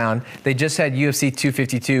underground. They just had UFC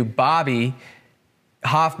 252. Bobby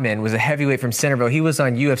Hoffman was a heavyweight from Centerville. He was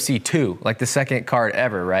on UFC 2, like the second card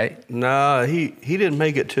ever, right? Nah, he didn't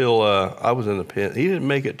make it till I was in the pen. He didn't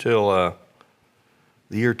make it till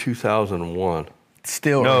the year 2001.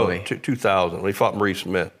 Still early. 2000. He fought Maurice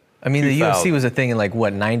Smith. I mean, the UFC was a thing in like,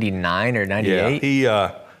 what, 99 or 98?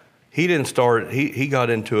 Yeah, he didn't start. He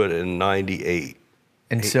got into it in 98.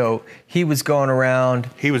 And so he was going around.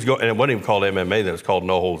 He was going, and it wasn't even called MMA then. It was called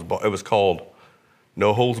No Holds Barred. It was called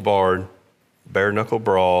No Holds Barred, Bare Knuckle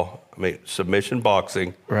Brawl. I mean, submission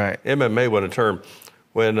boxing. Right. MMA wasn't a term.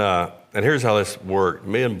 When and here's how this worked.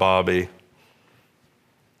 Me and Bobby,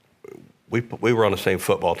 we were on the same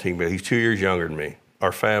football team, but he's 2 years younger than me.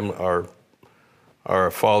 Our family,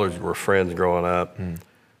 our fathers were friends growing up.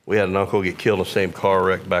 We had an uncle get killed in the same car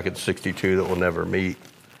wreck back in '62 that we'll never meet.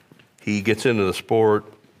 He gets into the sport,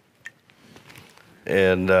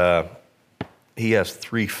 and he has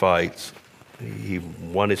 3 fights. He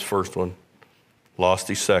won his first one, lost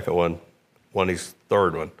his second one, won his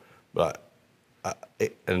third one. But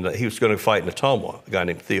he was going to fight in Ottumwa, a guy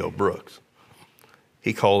named Theo Brooks.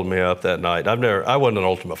 He called me up that night. I wasn't an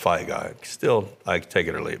Ultimate Fight guy. Still, I take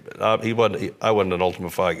it or leave it. I wasn't an Ultimate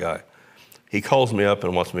Fight guy. He calls me up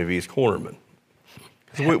and wants me to be his cornerman.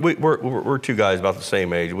 We're 2 guys about the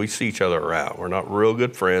same age. We see each other around. We're not real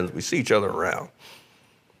good friends. We see each other around.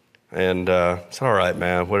 And it's all right,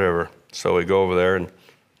 man, whatever. So we go over there, and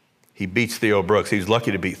he beats Theo Brooks. He was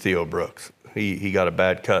lucky to beat Theo Brooks. He got a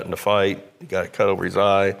bad cut in the fight. He got a cut over his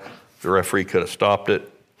eye. The referee could have stopped it.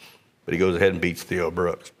 But he goes ahead and beats Theo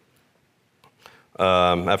Brooks.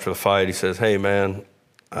 After the fight, he says, hey, man,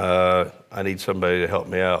 I need somebody to help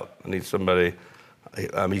me out. I need somebody. He's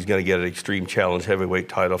going to get an Extreme Challenge heavyweight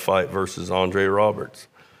title fight versus Andre Roberts.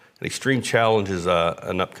 And Extreme Challenge is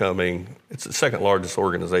an upcoming. It's the second largest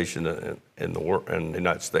organization in the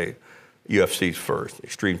United States. UFC's first.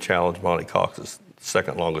 Extreme Challenge, Monty Cox is the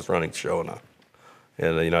second longest running show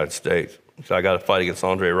in the United States. So I got to fight against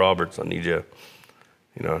Andre Roberts. I need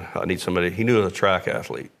I need somebody. He knew he was a track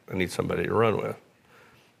athlete. I need somebody to run with.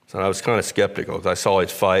 So I was kind of skeptical because I saw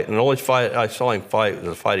his fight, and the only fight I saw him fight was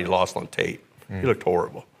a fight he lost on tape. He looked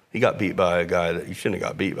horrible. He got beat by a guy that he shouldn't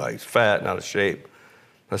have got beat by. He's fat and out of shape.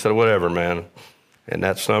 I said, whatever, man. And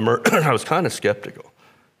that summer, I was kind of skeptical.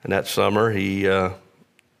 And that summer,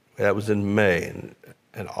 that was in May. And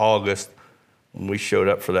in August, when we showed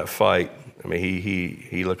up for that fight, I mean,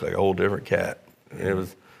 he looked like a whole different cat.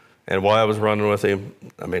 And while I was running with him,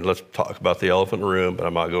 I mean, let's talk about the elephant in the room, but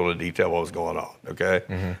I'm not going into detail what was going on, okay?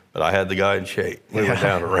 Mm-hmm. But I had the guy in shape. We went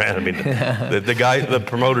down and ran. I mean, the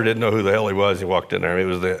promoter didn't know who the hell he was. He walked in there. I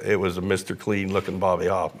mean, it was a Mr. Clean-looking Bobby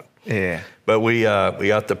Hoffman. Yeah. But we got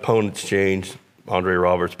the opponents changed. Andre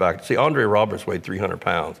Roberts back. See, Andre Roberts weighed 300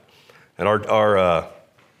 pounds, and our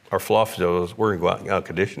philosophy was we're going to go out and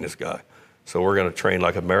out-condition this guy. So we're going to train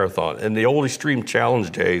like a marathon. In the old Extreme Challenge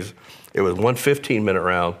days, it was one 15-minute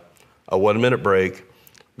round, a 1-minute break,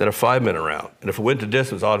 then a 5-minute round. And if it went to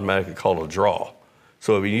distance, automatically called a draw.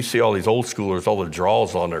 So when you see all these old schoolers, all the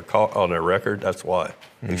draws on their record, that's why.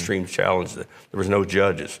 Extreme Challenge, there was no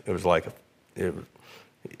judges. It was like, you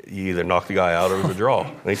either knock the guy out or it was a draw.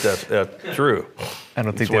 I think that's true. I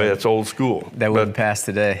don't think that's old school. That wouldn't pass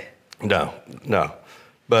today. No.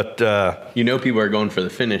 But people are going for the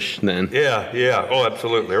finish then. Yeah. Oh,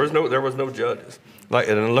 absolutely. There was no judges.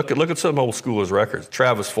 And look at some old schoolers' records.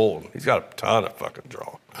 Travis Fulton, he's got a ton of fucking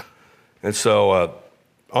draw. And so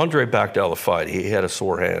Andre backed out of the fight. He had a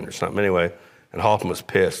sore hand or something anyway, and Hoffman was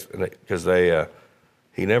pissed because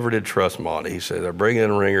he never did trust Monty. He said they're bringing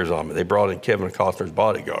in ringers on me. They brought in Kevin Costner's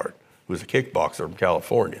bodyguard, who was a kickboxer from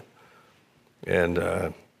California,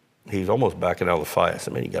 and he's almost backing out of the fight. I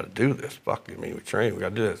said, man, you got to do this. Fuck, I mean, we train. We got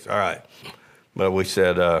to do this. All right. But we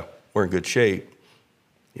said, we're in good shape.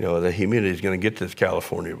 The humidity is going to get to this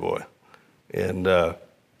California boy. And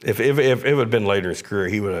if it had been later in his career,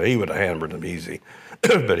 he would have hammered him easy.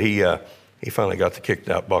 But he finally got the kicked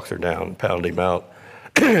out boxer down and pounded him out.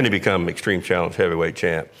 And he became Extreme Challenge heavyweight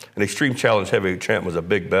champ. And Extreme Challenge heavyweight champ was a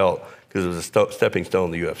big belt because it was a stepping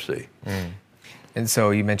stone to the UFC. Mm. And so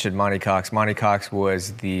you mentioned Monty Cox. Monty Cox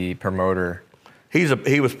was the promoter.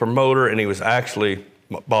 He was promoter, and he was actually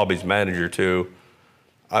Bobby's manager too.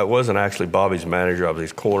 I wasn't actually Bobby's manager. I was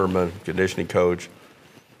his cornerman, conditioning coach.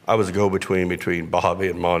 I was a go-between between Bobby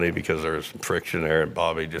and Monty because there was some friction there, and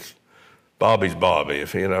Bobby's Bobby.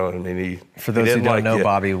 If I mean, for those who don't know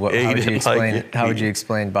Bobby, how would you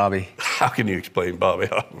explain Bobby? How can you explain Bobby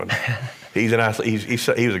Hoffman? He's an athlete.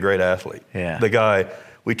 He was a great athlete. Yeah. The guy.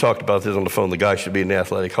 We talked about this on the phone. The guy should be in the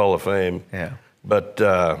Athletic Hall of Fame. Yeah. But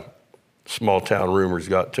small town rumors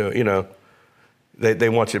got to they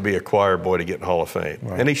want you to be a choir boy to get in Hall of Fame,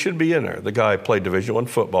 right. And he should be in there. The guy played Division I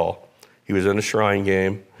football. He was in the Shrine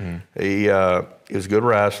Game. He was a good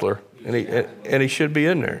wrestler, and he should be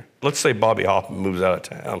in there. Let's say Bobby Hoffman moves out of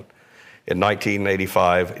town in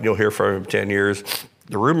 1985, and you'll hear from him 10 years.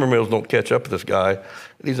 The rumor mills don't catch up with this guy,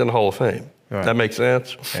 and he's in the Hall of Fame. Right. That makes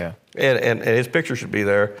sense? Yeah. And his picture should be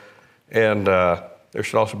there, and there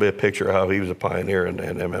should also be a picture of how he was a pioneer in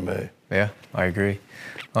MMA. Yeah, I agree.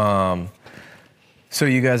 So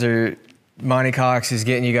you guys Monty Cox is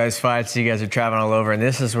getting you guys fights. You guys are traveling all over, and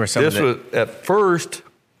this is where at first,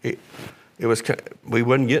 we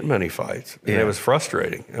wouldn't get many fights, and it was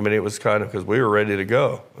frustrating. I mean, it was kind of because we were ready to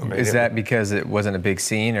go. I mean, is that because it wasn't a big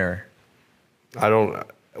scene, or? I don't.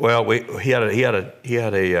 Well, he had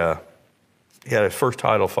a first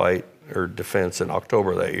title fight or defense in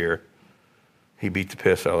October that year. He beat the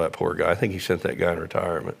piss out of that poor guy. I think he sent that guy in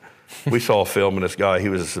retirement. We saw a film of this guy. He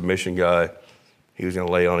was a submission guy. He was going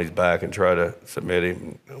to lay on his back and try to submit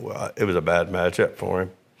him. Well, it was a bad matchup for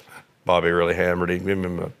him. Bobby really hammered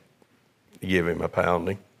him, gave him a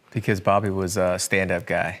pounding. Because Bobby was a stand-up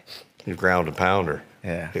guy. He's a ground and pounder.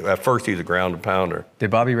 Yeah. At first, he was a ground and pounder.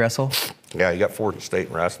 Did Bobby wrestle? Yeah, he got fourth in state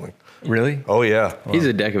in wrestling. Really? Oh, yeah. He's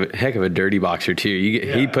a heck of a dirty boxer,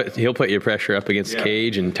 too. He'll put your pressure up against the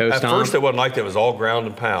cage and toe stomp. At first, it wasn't like that. It was all ground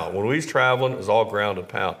and pound. When we was traveling, it was all ground and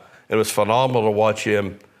pound. It was phenomenal to watch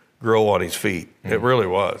him grow on his feet. Mm. It really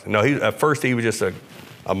was. No, at first, he was just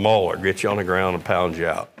a mauler, get you on the ground and pound you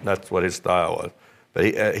out. That's what his style was. But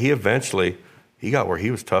he eventually... He got where he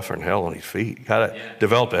was tougher than hell on his feet. He had to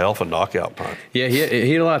develop a hell of a knockout punch. Yeah, he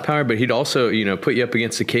had a lot of power, but he'd also, put you up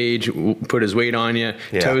against the cage, put his weight on you,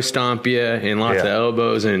 toe stomp you, and lots of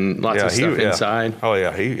elbows and lots of stuff inside. Oh,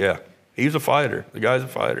 yeah. He's a fighter. The guy's a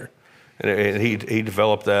fighter. and he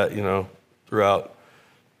developed that, throughout.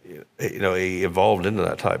 He evolved into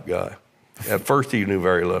that type guy. At first, he knew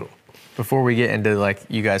very little. Before we get into like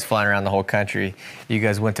you guys flying around the whole country, you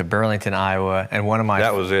guys went to Burlington, Iowa, and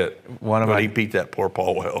that was it. He beat that poor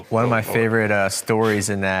Paul Wells. One of my favorite stories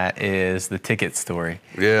in that is the ticket story.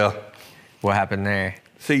 Yeah. What happened there?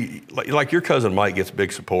 See, like your cousin Mike gets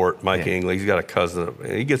big support. Mike Ingley, he's got a cousin.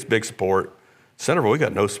 He gets big support. Centerville, we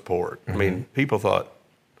got no support. I mean, people thought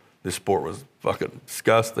this sport was fucking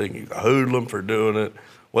disgusting. He's a hoodlum for doing it.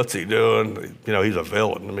 What's he doing? He's a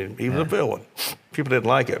villain. I mean, he was a villain. People didn't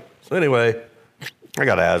like it. So anyway, I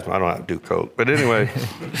got asthma. I don't have to do coke. But anyway,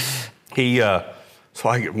 so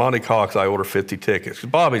I get Monty Cox. I order 50 tickets. 'Cause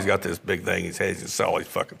Bobby's got this big thing. He says he can sell these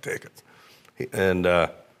fucking tickets. And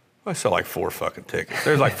I sell like 4 fucking tickets.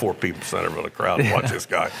 There's like 4 people in Centerville in the crowd to watch this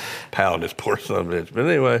guy pound his poor son of a bitch. But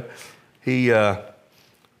anyway,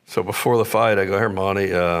 so before the fight, I go, here,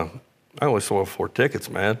 Monty, I only sold 4 tickets,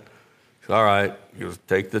 man. He said, all right. He goes,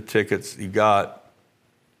 take the tickets you got.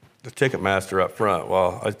 The ticket master up front.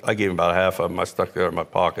 Well, I gave him about half of them. I stuck that in my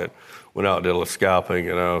pocket. Went out and did a little scalping,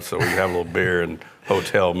 so we could have a little beer and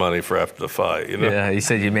hotel money for after the fight. Yeah, you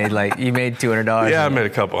said you made $200. Yeah, I made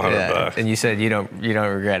a couple $100. And you said you don't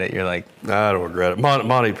regret it. You're like, I don't regret it.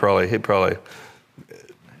 Monty probably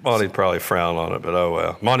frowned on it, but oh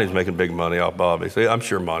well. Monty's making big money off Bobby, so I'm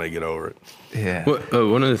sure Monty get over it. yeah. Well,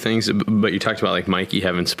 one of the things, but you talked about like Mikey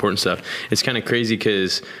having support and stuff. It's kind of crazy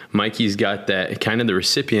because Mikey's got that kind of the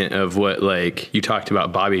recipient of what like you talked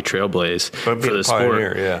about Bobby trailblaze for the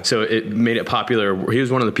sport. Yeah. So it made it popular. He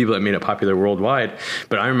was one of the people that made it popular worldwide.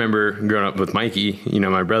 But I remember growing up with Mikey,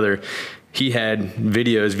 my brother. He had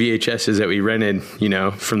videos, VHSs that we rented,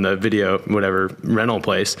 from the video, whatever rental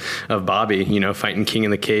place of Bobby, fighting King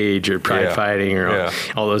in the Cage or Pride Fighting or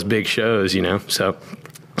all those big shows, So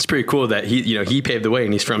it's pretty cool that he paved the way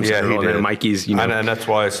and he's from Centerville and Mikey's, And that's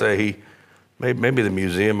why I say maybe the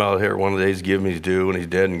museum out here one of the days give him his due when he's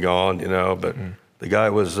dead and gone, But the guy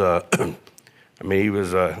was, he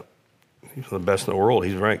was the best in the world.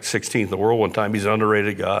 He's ranked 16th in the world one time. He's an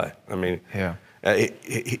underrated guy.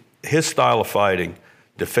 His style of fighting,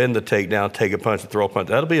 defend the takedown, take a punch, and throw a punch,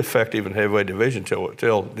 that'll be effective in heavyweight division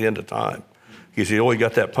till the end of time. Because he always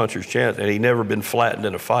got that puncher's chance, and he never been flattened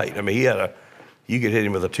in a fight. You could hit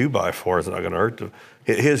him with a 2x4, it's not going to hurt him.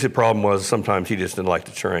 His problem was sometimes he just didn't like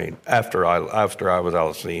to train after I was out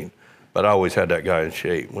of the scene. But I always had that guy in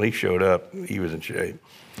shape. When he showed up, he was in shape.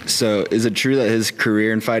 So is it true that his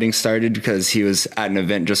career in fighting started because he was at an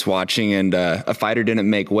event just watching and a fighter didn't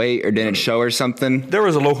make weight or didn't show or something? There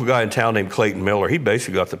was a local guy in town named Clayton Miller. He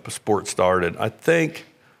basically got the sport started. I think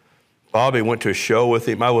Bobby went to a show with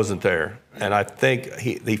him. I wasn't there. And I think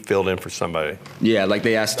he filled in for somebody. Yeah, like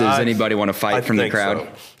they asked, does anybody want to fight from the crowd?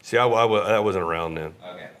 So. See, I wasn't around then.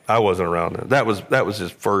 Okay. I wasn't around then. That was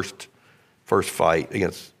his first fight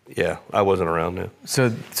against. Yeah, I wasn't around then.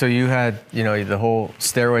 So you had, the whole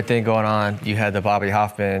steroid thing going on. You had the Bobby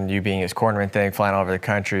Hoffman, you being his cornerman thing, flying all over the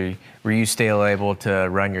country. Were you still able to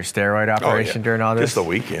run your steroid operation during all this? Just a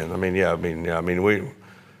weekend.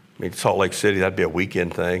 Salt Lake City, that'd be a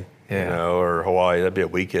weekend thing. Or Hawaii, that'd be a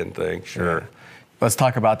weekend thing. Sure. Yeah. Let's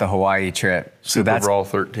talk about the Hawaii trip. Super Bowl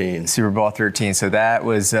 13. Super Bowl 13. So that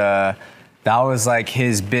was like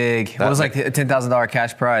his big. It was like a $10,000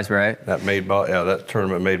 cash prize, right? That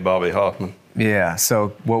tournament made Bobby Hoffman. Yeah.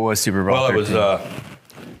 So what was Super Bowl 13?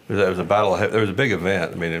 It was a battle. There was a big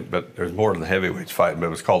event. But there was more than the heavyweights fighting. But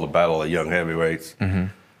it was called the Battle of Young Heavyweights.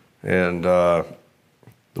 Mm-hmm. And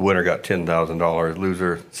the winner got $10,000.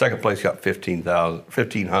 Loser, second place got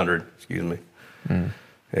 $1,500. Excuse me. Mm.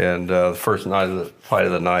 And the first night of the fight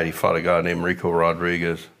of the night, he fought a guy named Rico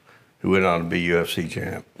Rodriguez, who went on to be UFC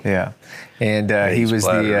champ. Yeah, and he was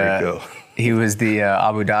the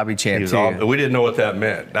Abu Dhabi champ too. We didn't know what that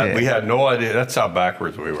meant. We had no idea. That's how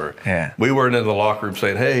backwards we were. Yeah. We weren't in the locker room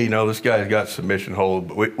saying, "Hey, this guy's got submission hold."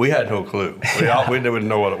 But we had no clue. We didn't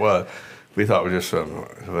know what it was. We thought it was just something.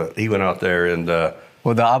 But he went out there and.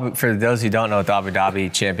 For those who don't know what the Abu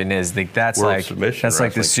Dhabi champion is, that's like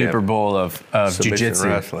the Super Bowl of jiu-jitsu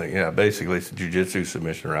wrestling. Yeah, basically it's jiu-jitsu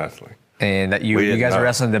submission wrestling. And that you guys are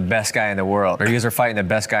wrestling the best guy in the world, or you guys are fighting the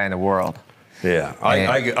best guy in the world. Yeah,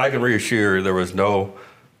 I can reassure there was no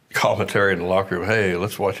commentary in the locker room. Hey,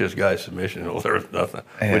 let's watch this guy's submission. Well, there was nothing.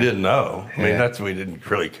 Yeah. We didn't know. We didn't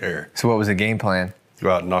really care. So what was the game plan? Go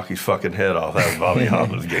out and knock his fucking head off. That was Bobby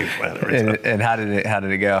Hoffman's game plan every time. And how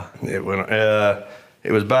did it go?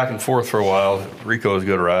 It was back and forth for a while. Rico was a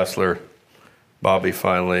good wrestler. Bobby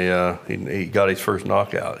finally he got his first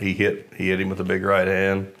knockout. He hit him with a big right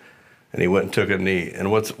hand, and he went and took a knee. And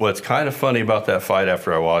what's kind of funny about that fight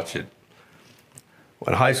after I watched it,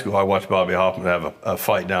 in high school, I watched Bobby Hoffman have a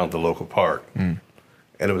fight down at the local park. And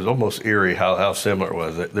it was almost eerie how similar it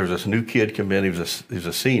was. There was this new kid come in, he was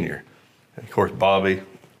a senior. And of course, Bobby,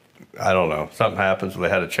 I don't know, something happens, they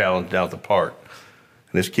had a challenge down at the park.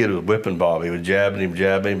 And this kid was whipping Bobby, he was jabbing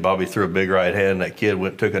him. Bobby threw a big right hand, that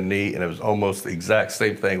kid took a knee, and it was almost the exact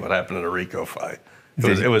same thing what happened in a Rico fight.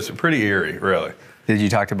 It was pretty eerie, really. Did you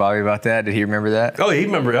talk to Bobby about that? Did he remember that? Oh, he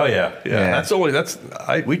remembered. Oh, yeah.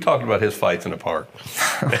 We talked about his fights in the park.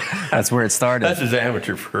 That's where it started. That's his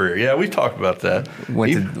amateur career. Yeah, we talked about that.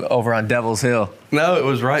 Over on Devil's Hill. No, it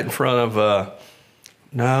was right in front of.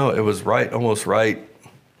 No, it was almost right.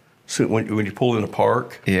 So when you pull in the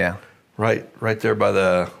park. Yeah. Right there by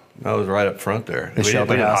the. No, it was right up front there. The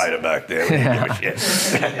shelter house. We didn't hide it back there. We didn't give a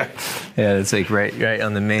shit. Yeah, it's like right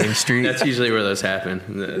on the main street. That's usually where those happen.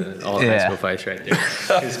 All the high school fights right there.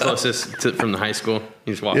 He's closest from the high school.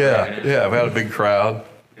 You just walk right in. Yeah. We had a big crowd.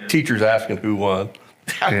 Teachers asking who won.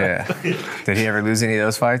 Yeah. Did he ever lose any of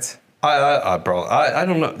those fights? I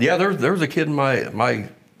don't know. Yeah, there was a kid in my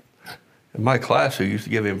class who used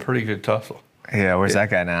to give him a pretty good tussle. Yeah, where's that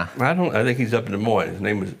guy now? I think he's up in Des Moines. His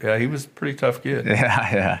name was. He was a pretty tough kid.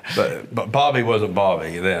 Yeah. But Bobby wasn't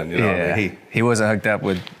Bobby then. You know, Yeah. He wasn't hooked up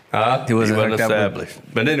with. He wasn't established.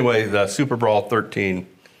 But anyway, the Super Brawl 13,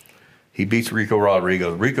 he beats Rico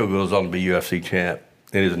Rodriguez. Rico goes on to be UFC champ.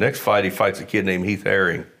 In his next fight, he fights a kid named Heath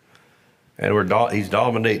Herring, and he's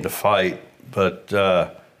dominating the fight. But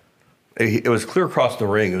it was clear across the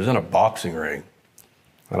ring. It was in a boxing ring,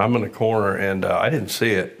 and I'm in the corner, and I didn't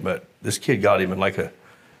see it, but this kid got him in like a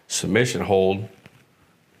submission hold.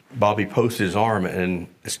 Bobby posted his arm, and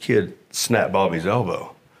this kid snapped Bobby's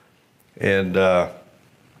elbow. And I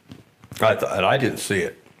didn't see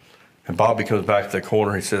it. And Bobby comes back to the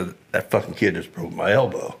corner. He said, "That fucking kid just broke my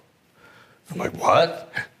elbow." I'm like,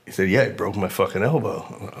 "What?" He said, "Yeah, he broke my fucking elbow."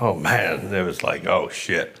 I'm like, "Oh man!" And it was like, "Oh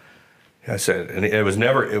shit." I said, and it was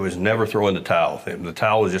never throw in the towel with him. The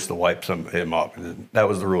towel was just to wipe him off. That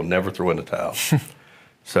was the rule: never throw in the towel.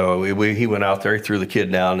 So he went out there, he threw the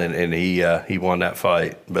kid down, and he won that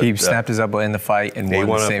fight. But he snapped his elbow in the fight and won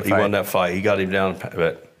the same fight. He won that fight. He got him down.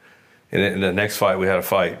 But in the next fight, we had a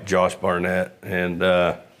fight, Josh Barnett. And,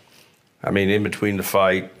 in between the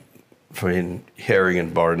fight, between Herring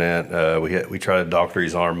and Barnett, we tried to doctor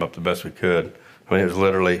his arm up the best we could. It was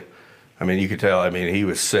literally, you could tell, he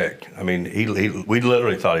was sick. We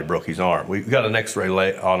literally thought he broke his arm. We got an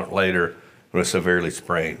x-ray on it later. It was severely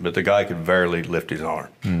sprained, but the guy could barely lift his arm.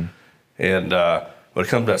 And when it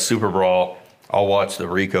comes to that Super Brawl, I'll watch the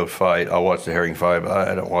Rico fight, I'll watch the Herring fight, but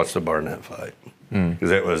I don't watch the Barnett fight.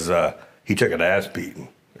 Because it was, he took an ass beating.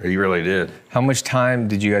 He really did. How much time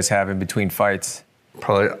did you guys have in between fights?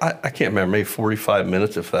 Probably, I can't remember, maybe 45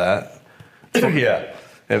 minutes if that. Yeah.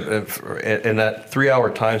 In that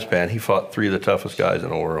 3-hour time span, he fought 3 of the toughest guys in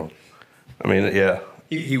the world. Yeah.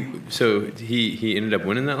 He ended up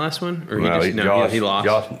winning that last one, or he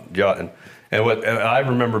lost. And I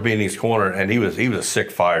remember being in his corner, and he was a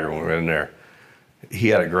sick fighter when we were in there. He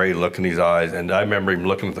had a great look in his eyes, and I remember him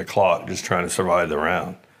looking at the clock, just trying to survive the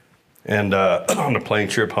round. And on the plane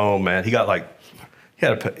trip home, man,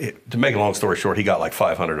 to make a long story short, he got like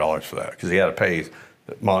 $500 for that because he had to pay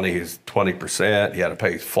Monty his 20%. He had to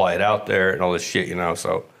pay his flight out there and all this shit,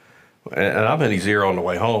 So, and I'm in his ear on the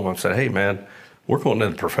way home. I'm saying, "Hey, man, we're going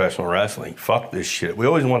into professional wrestling. Fuck this shit." We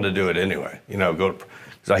always wanted to do it anyway.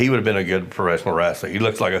 So he would have been a good professional wrestler. He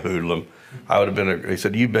looks like a hoodlum. I would have been he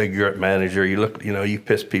said, "You big manager. You look, you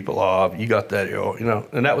piss people off. You got that,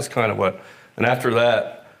 And that was kind of what. And after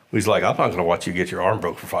that, he's like, "I'm not going to watch you get your arm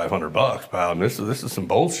broke for $500, pal. This is some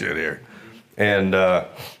bullshit here." And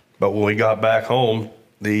but when we got back home,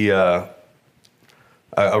 a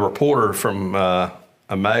reporter from a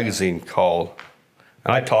magazine called.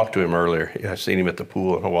 And I talked to him earlier. I seen him at the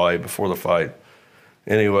pool in Hawaii before the fight.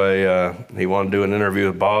 Anyway, he wanted to do an interview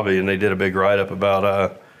with Bobby, and they did a big write-up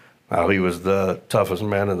about how he was the toughest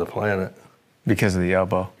man on the planet. Because of the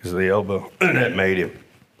elbow. Because of the elbow. And that made him.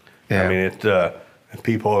 Yeah. And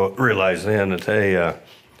people realize then that, hey,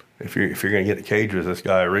 if you're going to get in a cage with this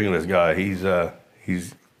guy, ring this guy, he's you're going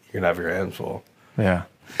to have your hands full. Yeah.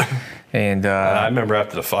 And I remember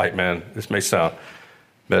after the fight, man, this may sound...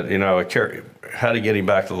 But, how to get him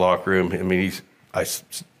back to the locker room. I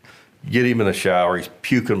get him in the shower. He's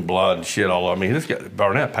puking blood and shit all over. This guy,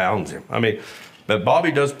 Barnett pounds him. But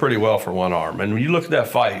Bobby does pretty well for one arm. And when you look at that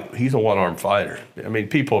fight, he's a one-arm fighter.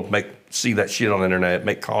 People see that shit on the internet,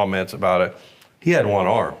 make comments about it. He had one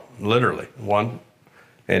arm, literally, one.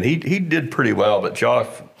 And he did pretty well. But Josh,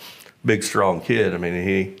 big, strong kid,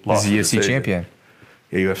 he lost. He's a UFC champion.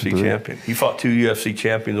 Yeah, UFC champion. He fought 2 UFC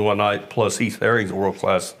champions one night, plus Heath Herring's a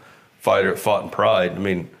world-class fighter that fought in Pride. I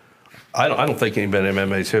mean, I don't think anybody in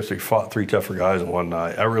MMA's history fought 3 tougher guys in one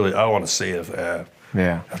night. I want to see it if they have.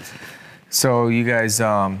 Yeah. So you guys,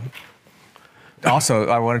 also,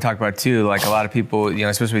 I want to talk about too, like a lot of people,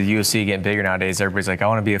 especially with UFC getting bigger nowadays, everybody's like, I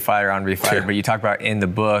want to be a fighter, I want to be a fighter. Yeah. But you talk about in the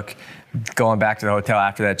book, going back to the hotel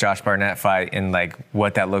after that Josh Barnett fight and like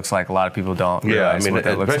what that looks like. A lot of people don't realize what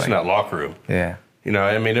that looks like. Especially in that locker room. Yeah.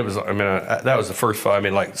 That was the first fight. I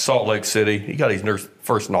mean, like Salt Lake City, he got his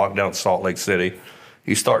first knockdown in Salt Lake City.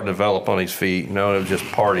 He's starting to develop on his feet. It was just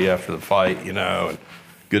party after the fight, and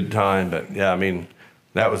good time. But yeah, I mean,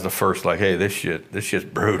 that was the first, like, hey, this shit's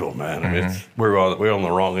brutal, man. I mean, we're on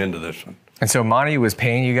the wrong end of this one. And so Monty was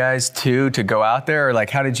paying you guys too to go out there, or like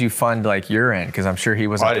how did you fund like your end? Because I'm sure he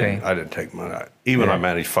wasn't paying. I didn't take money. Even when I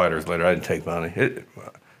managed fighters later, I didn't take money. It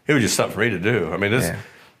was just something for me to do. I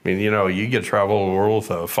mean, you get to travel the world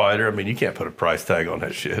with a fighter. I mean, you can't put a price tag on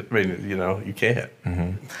that shit. I mean, you can't.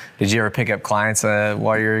 Mm-hmm. Did you ever pick up clients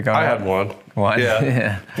while you were going? I had one. One?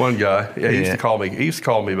 Yeah. One guy. Yeah, he used to call me. He used to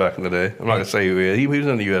call me back in the day. I'm not gonna say who he is. He was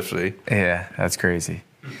in the UFC. Yeah, that's crazy.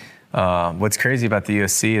 What's crazy about the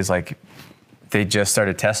UFC is like they just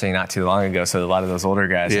started testing not too long ago, so a lot of those older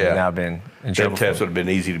guys have now been in trouble. That test would have been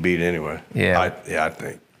easy to beat anyway. Yeah. I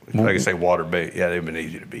think. Like I say, water bait. Yeah, they've been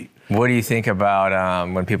easy to beat. What do you think about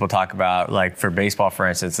when people talk about, like for baseball, for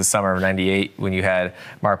instance, the summer of '98 when you had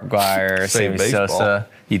Mark McGwire, Sammy Sosa?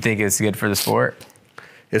 You think it's good for the sport?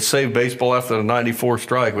 It saved baseball after the '94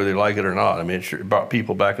 strike, whether you like it or not. I mean, it brought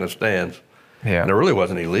people back in the stands. Yeah. And it really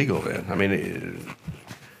wasn't illegal then. I mean,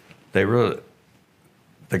 the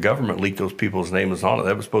government leaked those people's names on it.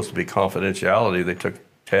 That was supposed to be confidentiality. They took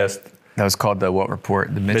tests. That was called the what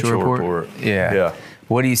report? The Mitchell report? Yeah.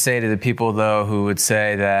 What do you say to the people, though, who would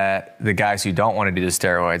say that the guys who don't want to do the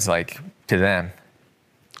steroids, like, to them?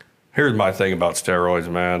 Here's my thing about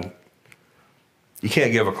steroids, man. You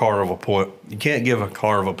can't give a carnival pony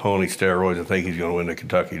steroids and think he's going to win the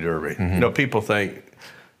Kentucky Derby. Mm-hmm. People think,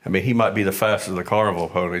 I mean, he might be the fastest of the carnival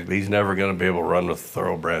ponies, but he's never going to be able to run with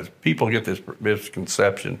thoroughbreds. People get this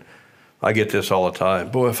misconception. I get this all the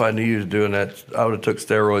time. Boy, if I knew he was doing that, I would have took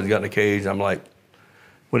steroids, got in the cage. I'm like,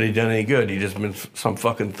 when he done any good? He just been some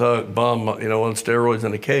fucking thug bum, on steroids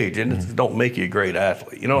in the cage. And it don't make you a great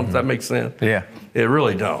athlete. Does that make sense? Yeah. It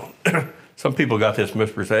really don't. Some people got this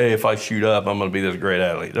misperception, hey, if I shoot up, I'm going to be this great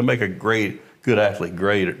athlete. They'll make a good athlete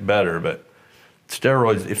better, but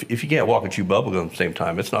steroids, if you can't walk and chew bubblegum at the same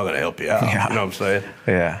time, it's not going to help you out. Yeah. You know what I'm saying?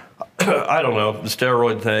 Yeah. I don't know. The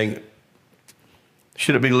steroid thing,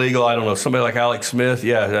 should it be legal? I don't know. Somebody like Alex Smith,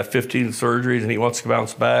 had 15 surgeries and he wants to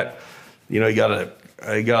bounce back. He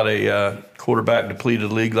got a quarterback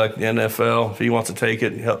depleted league like the NFL. If he wants to take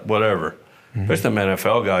it, whatever. Especially them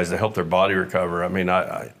NFL guys that help their body recover. I mean,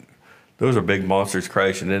 those are big monsters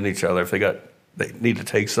crashing into each other. If they need to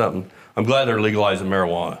take something. I'm glad they're legalizing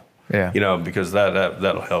marijuana. Yeah. Because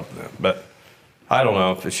that'll help them. But I don't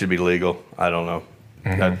know if it should be legal. I don't know.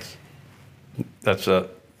 That's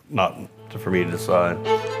not for me to decide.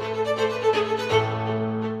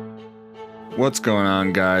 What's going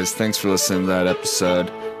on, guys? Thanks for listening to that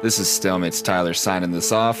episode. This is Stalemate's Tyler signing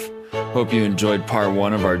this off. Hope you enjoyed part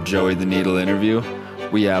 1 of our Joey the Needle interview.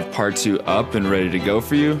 We have part 2 up and ready to go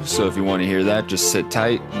for you, so if you want to hear that, just sit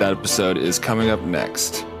tight. That episode is coming up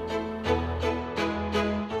next.